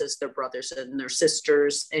everybody else as their brothers and their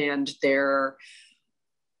sisters and their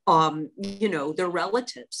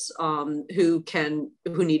relatives who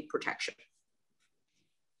need protection.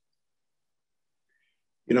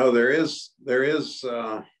 There is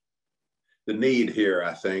the need here,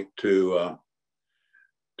 I think, to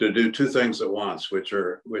do 2 things at once, which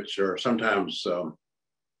are sometimes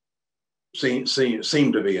seem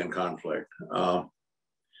to be in conflict.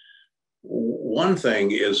 One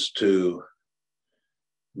thing is to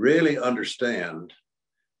really understand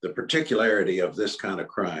the particularity of this kind of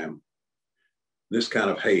crime this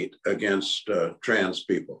kind of hate against trans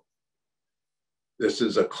people. This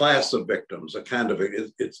is a class of victims, a kind of,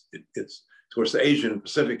 it's of course, the Asian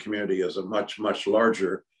Pacific community is a much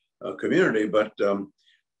larger community, but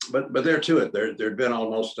there to it. There'd been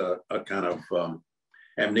almost a kind of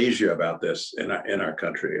amnesia about this in our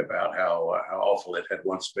country, about how awful it had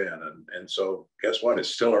once been, and so guess what? It's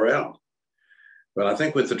still around. But I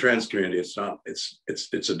think with the trans community, it's not.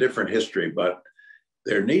 It's a different history, but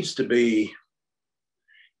there needs to be,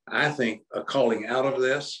 I think, a calling out of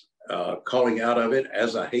this, calling out of it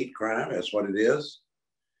as a hate crime, as what it is,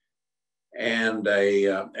 and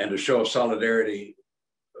a show of solidarity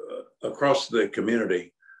across the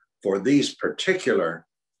community for these particular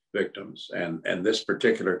victims and this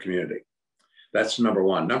particular community. That's number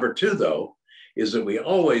one. Number two, though, is that we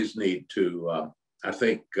always need to, I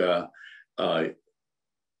think,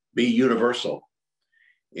 be universal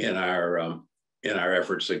in our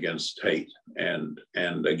efforts against hate and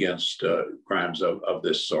against crimes of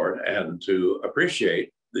this sort, and to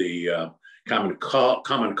appreciate the common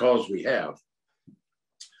cause we have: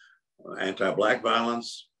 anti-Black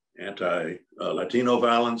violence, anti-Latino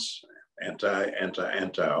violence,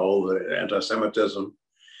 all the anti-Semitism.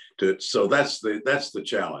 So that's the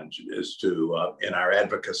challenge, is to in our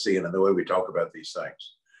advocacy and in the way we talk about these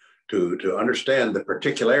things, to understand the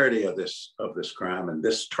particularity of this crime and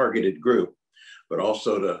this targeted group, but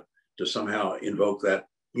also to somehow invoke that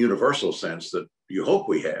universal sense that you hope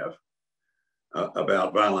we have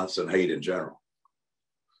about violence and hate in general.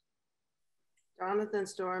 Jonathan,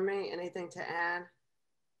 Stormie, anything to add?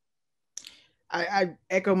 I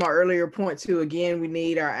echo my earlier point too. Again, we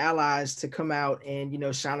need our allies to come out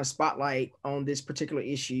and, shine a spotlight on this particular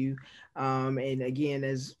issue. And again,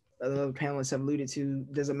 as other panelists have alluded to,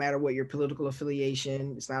 doesn't matter what your political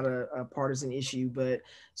affiliation, it's not a partisan issue, but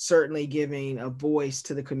certainly giving a voice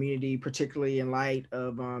to the community, particularly in light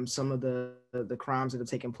of some of the crimes that have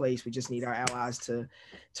taken place. We just need our allies to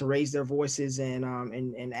raise their voices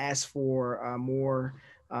and ask for more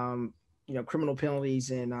criminal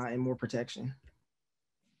penalties and more protection.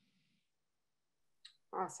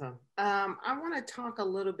 Awesome. I want to talk a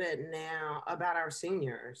little bit now about our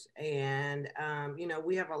seniors. And,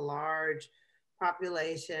 we have a large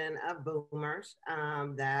population of boomers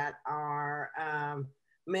that are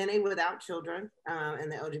many without children in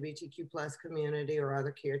the LGBTQ plus community, or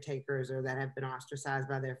other caretakers, or that have been ostracized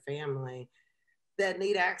by their family, that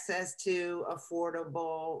need access to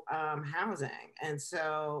affordable housing. And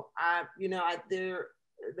so the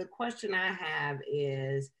question I have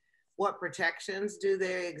is, what protections do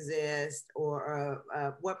there exist, or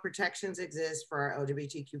what protections exist for our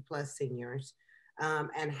LGBTQ plus seniors,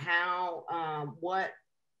 and how, what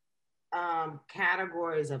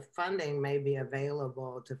categories of funding may be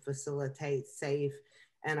available to facilitate safe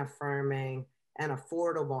and affirming and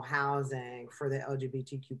affordable housing for the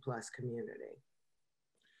LGBTQ plus community?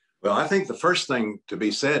 Well, I think the first thing to be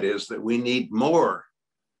said is that we need more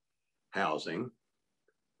housing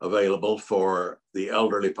available for the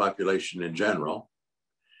elderly population in general.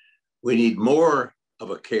 We need more of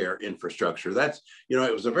a care infrastructure. That's,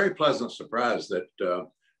 it was a very pleasant surprise that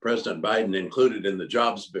President Biden included in the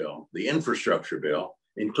jobs bill, the infrastructure bill,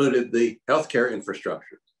 included the healthcare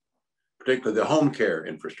infrastructure, particularly the home care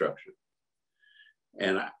infrastructure.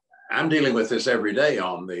 And I'm dealing with this every day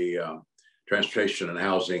on the Transportation and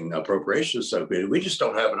Housing Appropriations Subcommittee. We just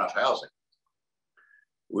don't have enough housing.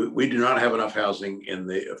 We do not have enough housing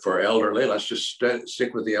for elderly. Let's just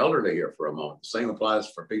stick with the elderly here for a moment. The same applies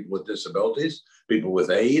for people with disabilities, people with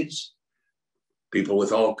AIDS, people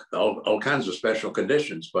with all kinds of special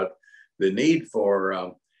conditions. But the need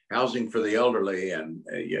for housing for the elderly, and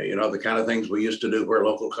the kind of things we used to do, where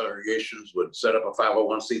local congregations would set up a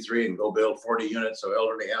 501c3 and go build 40 units of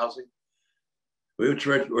elderly housing. We're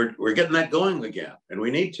getting that going again, and we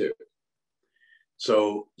need to.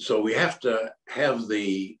 So we have to have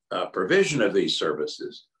the provision of these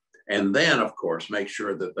services, and then, of course, make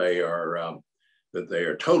sure that they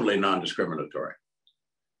are totally non-discriminatory,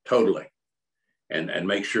 totally, and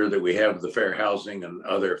make sure that we have the fair housing and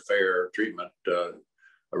other fair treatment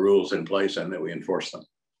rules in place, and that we enforce them.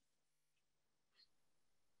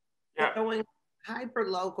 Yeah. Going hyper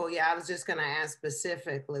local, I was just going to ask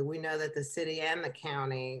specifically. We know that the city and the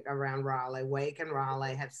county around Raleigh, Wake and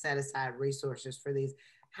Raleigh, have set aside resources for these.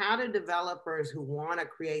 How do developers who want to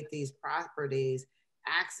create these properties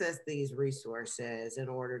access these resources in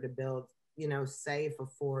order to build, safe,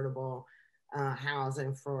 affordable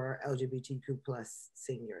housing for LGBTQ plus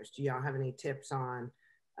seniors? Do y'all have any tips on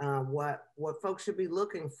what folks should be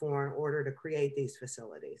looking for in order to create these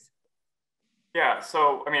facilities? Yeah,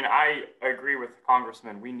 so I mean, I agree with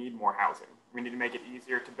Congressman. We need more housing. We need to make it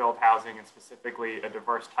easier to build housing, and specifically a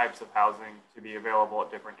diverse types of housing to be available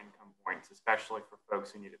at different income points, especially for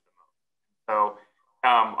folks who need it the most. So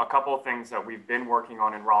a couple of things that we've been working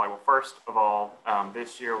on in Raleigh. Well, first of all,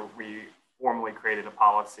 this year we formally created a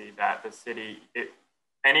policy that the city,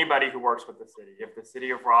 anybody who works with the city, if the city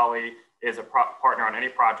of Raleigh is a partner on any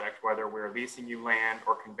project, whether we're leasing you land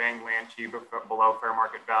or conveying land to you below fair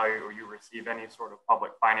market value, or you receive any sort of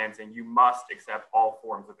public financing, you must accept all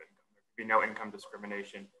forms of income. There could be no income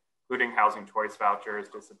discrimination, including housing choice vouchers,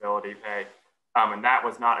 disability pay. And that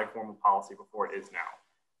was not a formal policy before, it is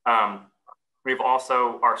now. We've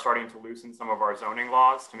also are starting to loosen some of our zoning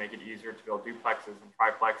laws to make it easier to build duplexes and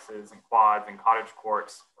triplexes and quads and cottage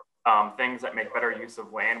courts, things that make better use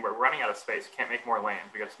of land. We're running out of space, can't make more land.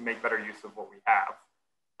 We got to make better use of what we have.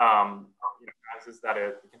 As is that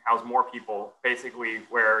it can house more people, basically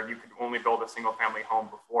where you could only build a single family home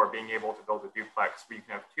before, being able to build a duplex where you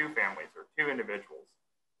can have two families or two individuals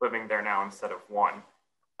living there now instead of one.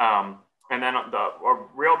 And then a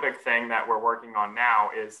real big thing that we're working on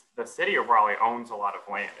now is the city of Raleigh owns a lot of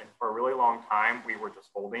land. And for a really long time, we were just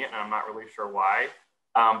holding it, and I'm not really sure why.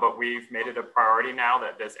 But we've made it a priority now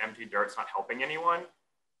that this empty dirt's not helping anyone.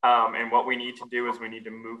 And what we need to do is we need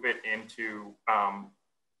to move it into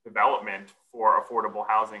development for affordable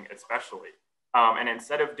housing, especially. And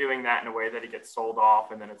instead of doing that in a way that it gets sold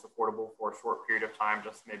off and then it's affordable for a short period of time,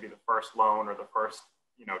 just maybe the first loan or the first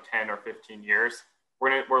 10 or 15 years,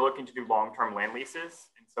 we're looking to do long-term land leases.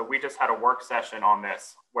 And so we just had a work session on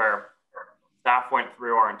this where staff went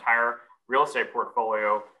through our entire real estate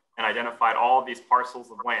portfolio and identified all of these parcels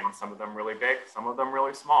of land, some of them really big, some of them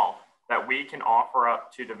really small, that we can offer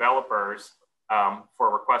up to developers for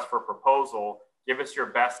a request for proposal. Give us your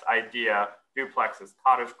best idea, duplexes,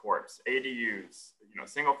 cottage courts, ADUs,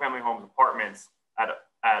 single family homes, apartments at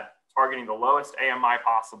targeting the lowest AMI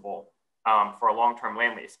possible for a long-term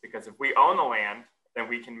land lease. Because if we own the land, then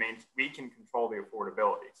we can control the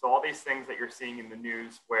affordability. So all these things that you're seeing in the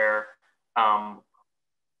news where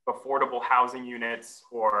affordable housing units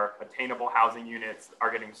or attainable housing units are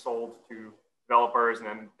getting sold to developers,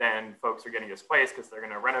 and then folks are getting displaced because they're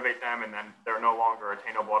going to renovate them and then they're no longer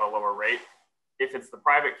attainable at a lower rate. If it's the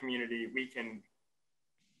private community,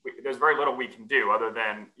 there's very little we can do other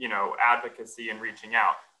than advocacy and reaching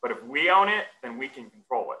out. But if we own it, then we can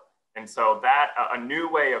control it. And so that a new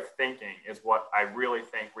way of thinking is what I really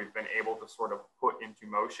think we've been able to sort of put into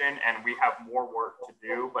motion. And we have more work to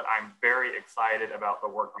do, but I'm very excited about the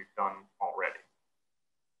work we've done already.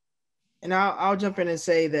 And I'll jump in and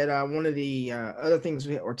say that one of the other things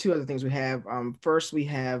two other things we have. First, we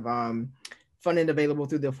have funding available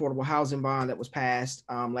through the affordable housing bond that was passed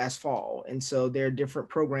last fall. And so there are different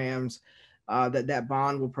programs that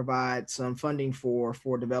bond will provide some funding for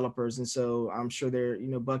developers. And so I'm sure there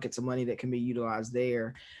are, buckets of money that can be utilized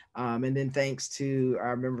there. And then thanks to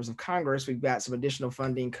our members of Congress, we've got some additional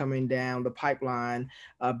funding coming down the pipeline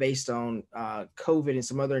based on COVID and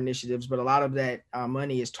some other initiatives. But a lot of that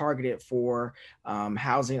money is targeted for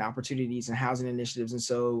housing opportunities and housing initiatives. And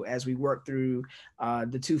so as we work through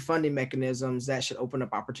the two funding mechanisms, that should open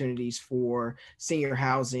up opportunities for senior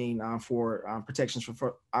housing for protections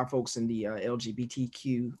for our folks in the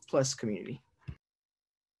LGBTQ plus community.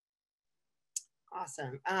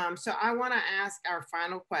 Awesome. So I want to ask our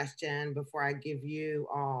final question before I give you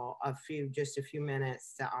all just a few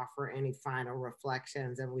minutes to offer any final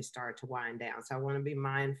reflections and we start to wind down. So I want to be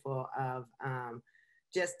mindful of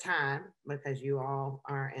just time, because you all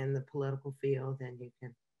are in the political field and you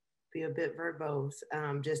can be a bit verbose,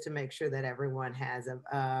 just to make sure that everyone has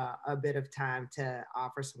a bit of time to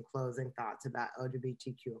offer some closing thoughts about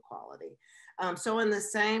LGBTQ equality. So in the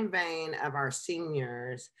same vein of our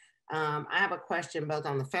seniors, I have a question both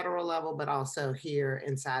on the federal level, but also here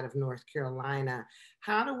inside of North Carolina.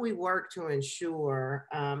 How do we work to ensure,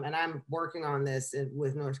 and I'm working on this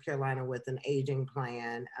with North Carolina with an aging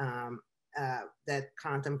plan that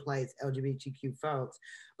contemplates LGBTQ folks,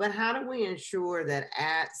 but how do we ensure that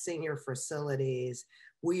at senior facilities,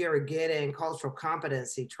 we are getting cultural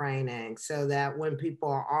competency training so that when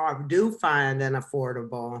people do find an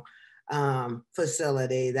affordable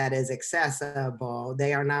facility that is accessible,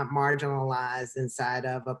 they are not marginalized inside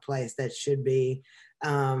of a place that should be,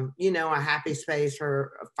 a happy space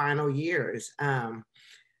for final years.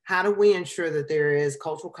 How do we ensure that there is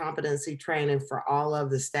cultural competency training for all of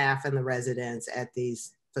the staff and the residents at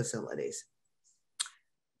these facilities?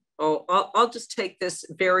 Oh, I'll just take this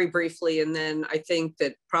very briefly, and then I think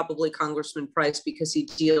that probably Congressman Price, because he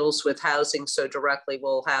deals with housing so directly,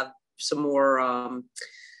 will have some more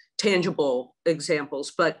tangible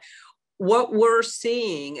examples. But what we're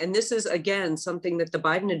seeing, and this is again something that the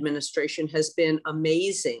Biden administration has been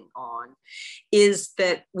amazing on, is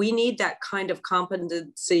that we need that kind of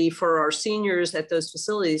competency for our seniors at those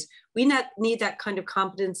facilities. We need that kind of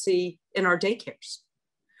competency in our daycares.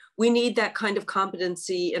 We need that kind of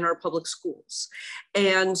competency in our public schools.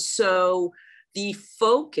 And so the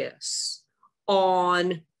focus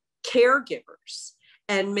on caregivers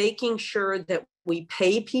and making sure that we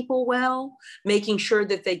pay people well, making sure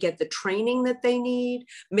that they get the training that they need,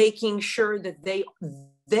 making sure that they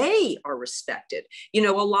are respected. You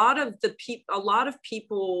know, a lot of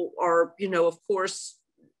people are, you know, of course,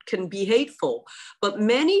 can be hateful, but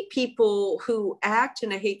many people who act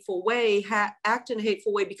in a hateful way act in a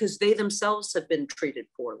hateful way because they themselves have been treated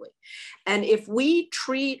poorly. And if we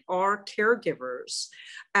treat our caregivers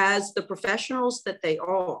as the professionals that they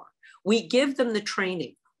are, we give them the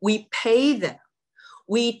training, we pay them,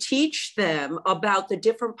 we teach them about the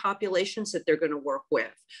different populations that they're going to work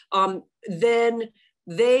with, then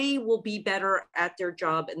they will be better at their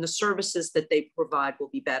job and the services that they provide will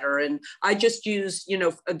be better. And I just use, you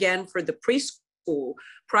know, again, for the preschool,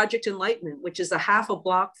 Project Enlightenment, which is a half a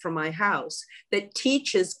block from my house, that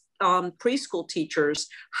teaches preschool teachers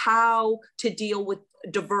how to deal with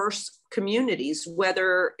diverse communities,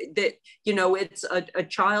 whether that, you know, it's a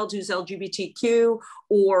child who's LGBTQ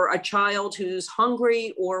or a child who's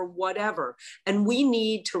hungry or whatever. And we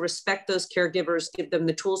need to respect those caregivers, give them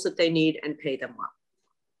the tools that they need and pay them well.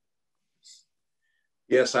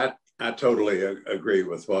 Yes, I totally agree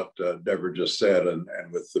with what Deborah just said, and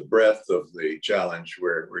with the breadth of the challenge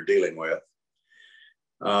we're dealing with.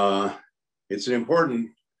 It's an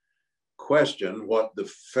important question what the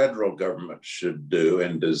federal government should do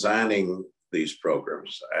in designing these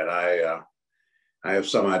programs. And I have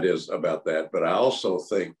some ideas about that, but I also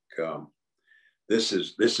think this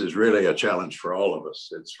is really a challenge for all of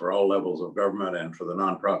us. It's for all levels of government and for the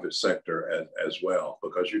nonprofit sector as well,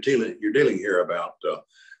 because you're dealing here about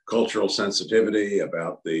cultural sensitivity,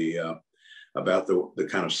 about the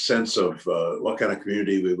kind of sense of what kind of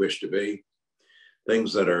community we wish to be,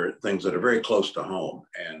 things that are very close to home.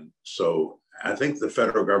 And so I think the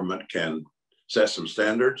federal government can set some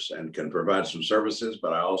standards and can provide some services,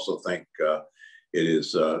 but I also think that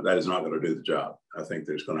is not going to do the job. I think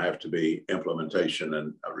there's going to have to be implementation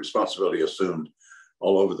and a responsibility assumed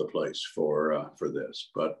all over the place for this.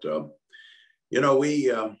 But you know,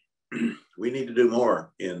 we need to do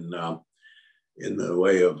more in the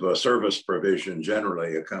way of service provision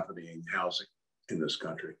generally accompanying housing in this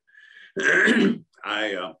country.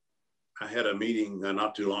 I had a meeting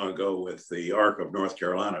not too long ago with the ARC of North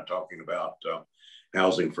Carolina talking about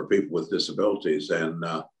housing for people with disabilities, and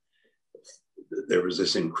there was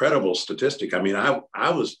this incredible statistic. I mean, I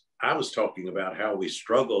was talking about how we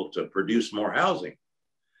struggle to produce more housing,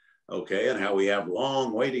 okay, and how we have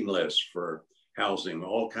long waiting lists for housing,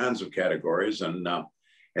 all kinds of categories, and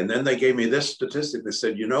then they gave me this statistic that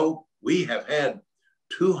said, you know, we have had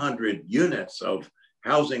 200 units of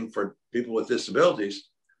housing for people with disabilities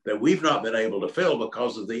that we've not been able to fill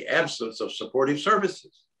because of the absence of supportive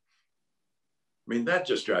services. I mean, that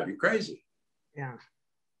just drives you crazy. Yeah.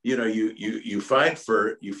 You know, you fight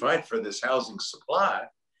for this housing supply,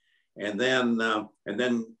 and then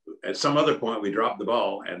at some other point we drop the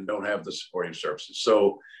ball and don't have the supportive services.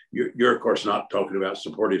 So you're of course not talking about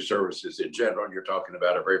supportive services in general. You're talking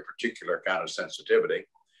about a very particular kind of sensitivity,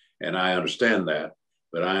 and I understand that.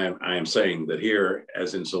 But I am saying that here,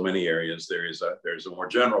 as in so many areas, there's a more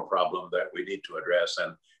general problem that we need to address,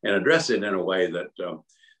 and address it in a way that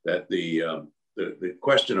the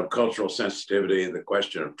question of cultural sensitivity, the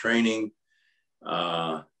question of training,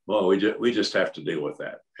 well, we just have to deal with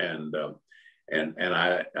that.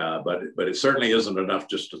 But it certainly isn't enough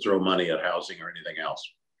just to throw money at housing or anything else.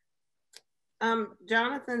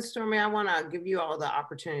 Jonathan, Stormie, I want to give you all the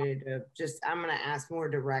opportunity to I'm going to ask more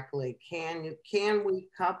directly. Can we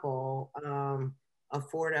couple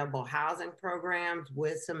affordable housing programs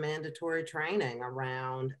with some mandatory training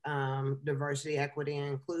around diversity, equity, and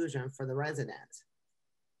inclusion for the residents?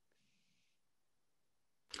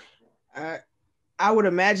 I would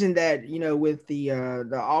imagine that, you know, with the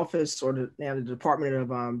office or the Department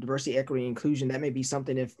of Diversity, Equity, and Inclusion, that may be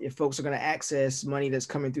something if folks are going to access money that's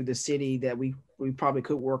coming through the city, that we probably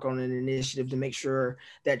could work on an initiative to make sure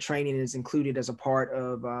that training is included as a part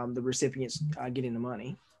of the recipients getting the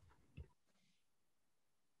money.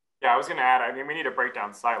 Yeah, I was going to add, I mean, we need to break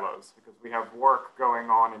down silos because we have work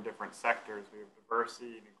going on in different sectors. We have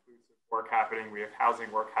diversity and inclusive work happening. We have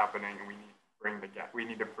housing work happening, and we need to bring the gap. We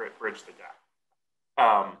need to bridge the gap.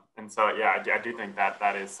 And so, yeah, I do think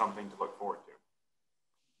that is something to look forward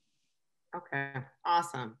to. Okay,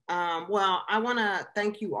 awesome. Well, I want to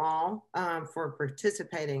thank you all for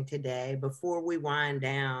participating today. Before we wind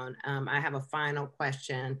down, I have a final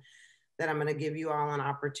question that I'm going to give you all an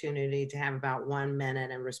opportunity to have about 1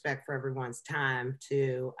 minute in respect for everyone's time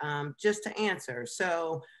to just to answer.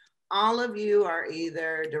 So all of you are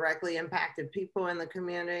either directly impacted people in the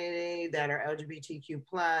community that are LGBTQ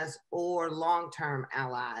plus or long-term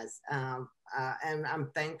allies. And I'm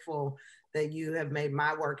thankful that you have made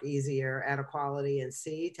my work easier at Equality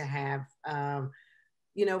NC to have,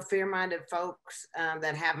 you know, fair-minded folks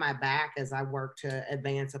that have my back as I work to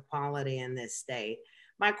advance equality in this state.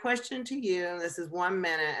 My question to you, this is 1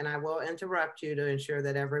 minute and I will interrupt you to ensure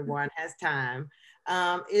that everyone has time,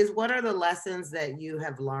 is what are the lessons that you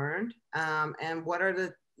have learned? And what are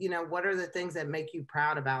the, you know, what are the things that make you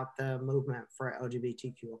proud about the movement for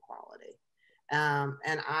LGBTQ equality?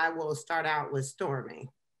 And I will start out with Stormie.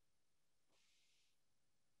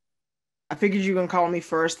 I figured you were gonna call me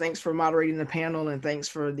first. Thanks for moderating the panel and thanks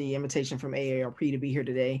for the invitation from AARP to be here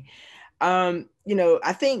today. You know,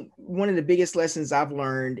 I think one of the biggest lessons I've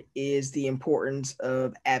learned is the importance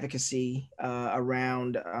of advocacy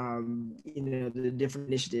around, you know, the different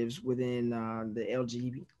initiatives within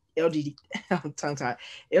the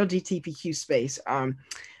LGBTQ space.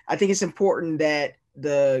 I think it's important that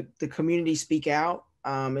the community speak out,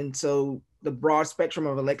 and so the broad spectrum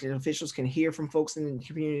of elected officials can hear from folks in the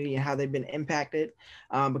community and how they've been impacted,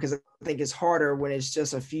 because I think it's harder when it's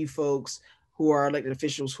just a few folks who are elected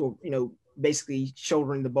officials who are, you know, basically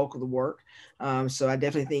shouldering the bulk of the work. So I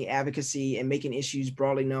definitely think advocacy and making issues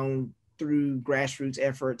broadly known through grassroots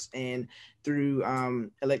efforts and through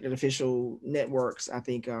elected official networks, I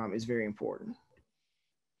think is very important.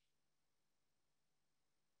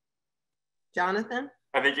 Jonathan?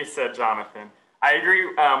 I think you said Jonathan. I agree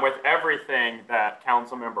with everything that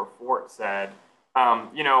Councilmember Forte said.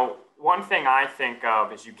 You know, one thing I think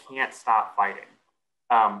of is you can't stop fighting.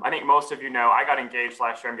 I think most of you know, I got engaged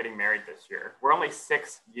last year, I'm getting married this year. We're only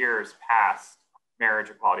 6 years past marriage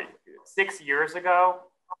equality. 6 years ago,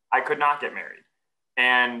 I could not get married.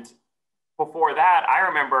 And before that, I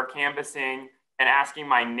remember canvassing and asking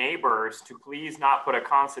my neighbors to please not put a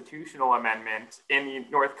constitutional amendment in the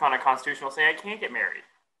North Carolina Constitutional saying I can't get married.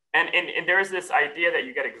 And there's this idea that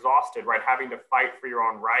you get exhausted, right? Having to fight for your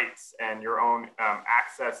own rights and your own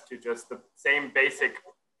access to just the same basic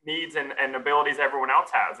needs and abilities everyone else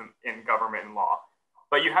has in government and law.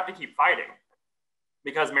 But you have to keep fighting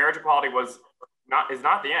because marriage equality is not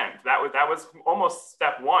the end. That was almost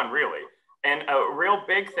step one, really. And a real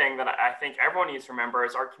big thing that I think everyone needs to remember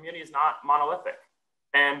is our community is not monolithic.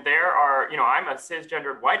 And there are, you know, I'm a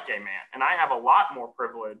cisgendered white gay man, and I have a lot more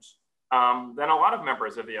privilege than a lot of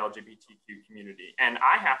members of the LGBTQ community. And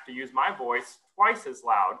I have to use my voice twice as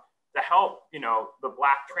loud to help, you know, the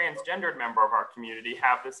Black transgendered member of our community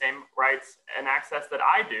have the same rights and access that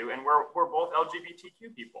I do. And we're both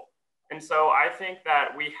LGBTQ people. And so I think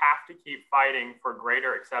that we have to keep fighting for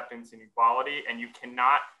greater acceptance and equality. And you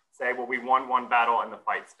cannot say, well, we won one battle and the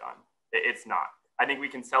fight's done. It's not. I think we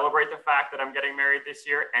can celebrate the fact that I'm getting married this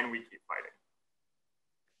year and we keep fighting.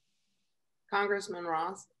 Congressman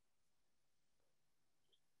Ross.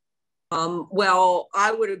 Well,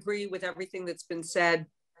 I would agree with everything that's been said,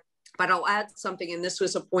 but I'll add something, and this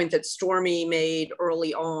was a point that Stormie made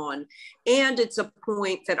early on, and it's a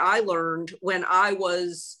point that I learned when I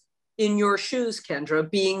was in your shoes,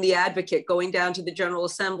 Kendra, being the advocate, going down to the General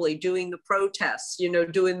Assembly, doing the protests, you know,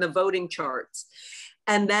 doing the voting charts.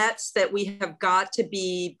 And that's that we have got to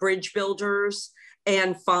be bridge builders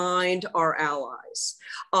and find our allies.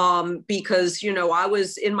 Because, you know, I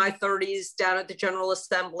was in my 30s down at the General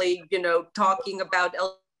Assembly, you know, talking about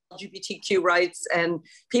LGBTQ rights, and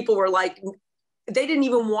people were like, they didn't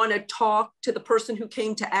even want to talk to the person who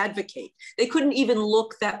came to advocate. They couldn't even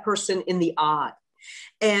look that person in the eye.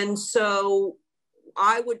 And so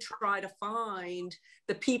I would try to find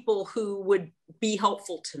the people who would be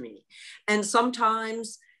helpful to me. And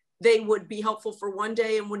sometimes they would be helpful for one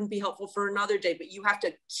day and wouldn't be helpful for another day, but you have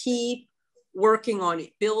to keep working on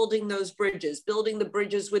it, building those bridges, building the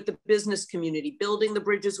bridges with the business community, building the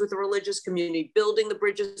bridges with the religious community, building the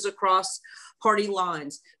bridges across party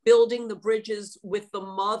lines, building the bridges with the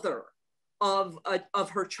mother of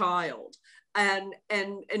her child. And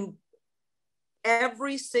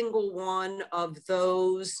every single one of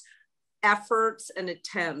those efforts and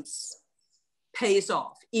attempts pays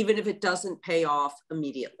off, even if it doesn't pay off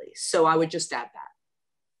immediately. So I would just add that.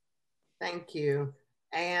 Thank you.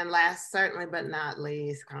 And last, certainly but not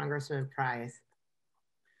least, Congressman Price.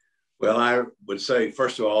 Well, I would say,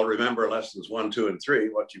 first of all, remember lessons 1, 2, and 3,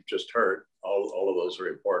 what you've just heard. All of those are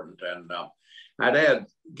important. And I'd add,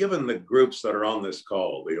 given the groups that are on this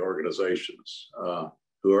call, the organizations,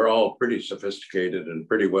 who are all pretty sophisticated and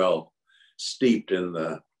pretty well steeped in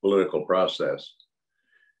the political process,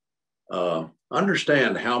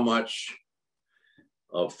 understand how much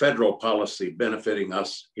of federal policy benefiting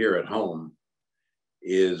us here at home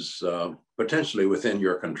is potentially within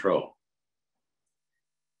your control.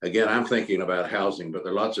 Again, I'm thinking about housing, but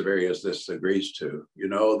there are lots of areas this agrees to. You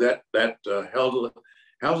know,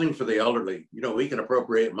 housing for the elderly, you know, we can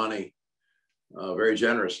appropriate money very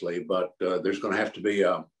generously, but there's going to have to be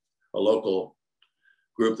a local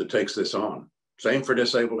group that takes this on. Same for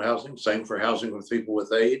disabled housing, same for housing with people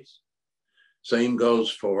with AIDS. Same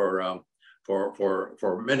goes for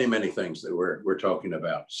many, many things that we're talking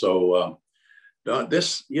about. So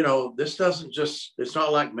this, you know, this doesn't just, it's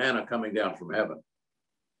not like manna coming down from heaven.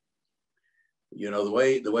 You know,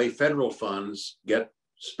 the way federal funds get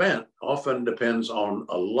spent often depends on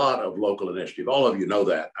a lot of local initiative. All of you know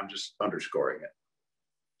that. I'm just underscoring it.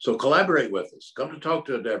 So collaborate with us. Come to talk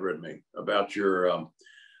to Deborah and me about your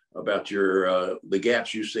the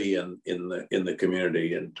gaps you see in the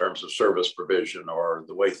community in terms of service provision or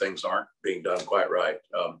the way things aren't being done quite right.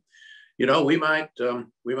 You know, we might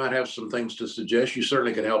have some things to suggest. You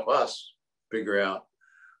certainly can help us figure out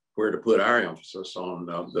where to put our emphasis on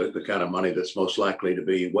the kind of money that's most likely to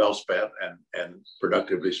be well spent and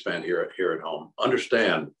productively spent here at home.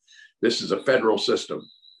 Understand, this is a federal system,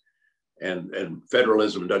 and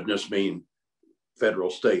federalism doesn't just mean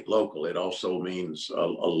federal, state, local. It also means a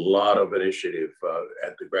lot of initiative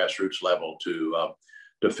at the grassroots level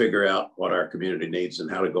to figure out what our community needs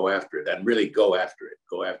and how to go after it, and really go after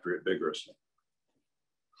it vigorously.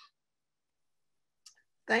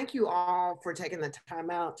 Thank you all for taking the time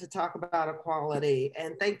out to talk about equality.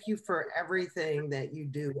 And thank you for everything that you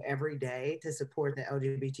do every day to support the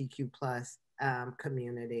LGBTQ plus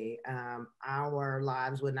community. Our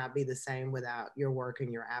lives would not be the same without your work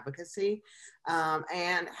and your advocacy.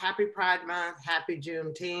 And happy Pride Month, happy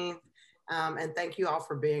Juneteenth. And thank you all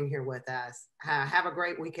for being here with us. Have a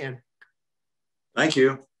great weekend. Thank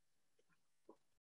you.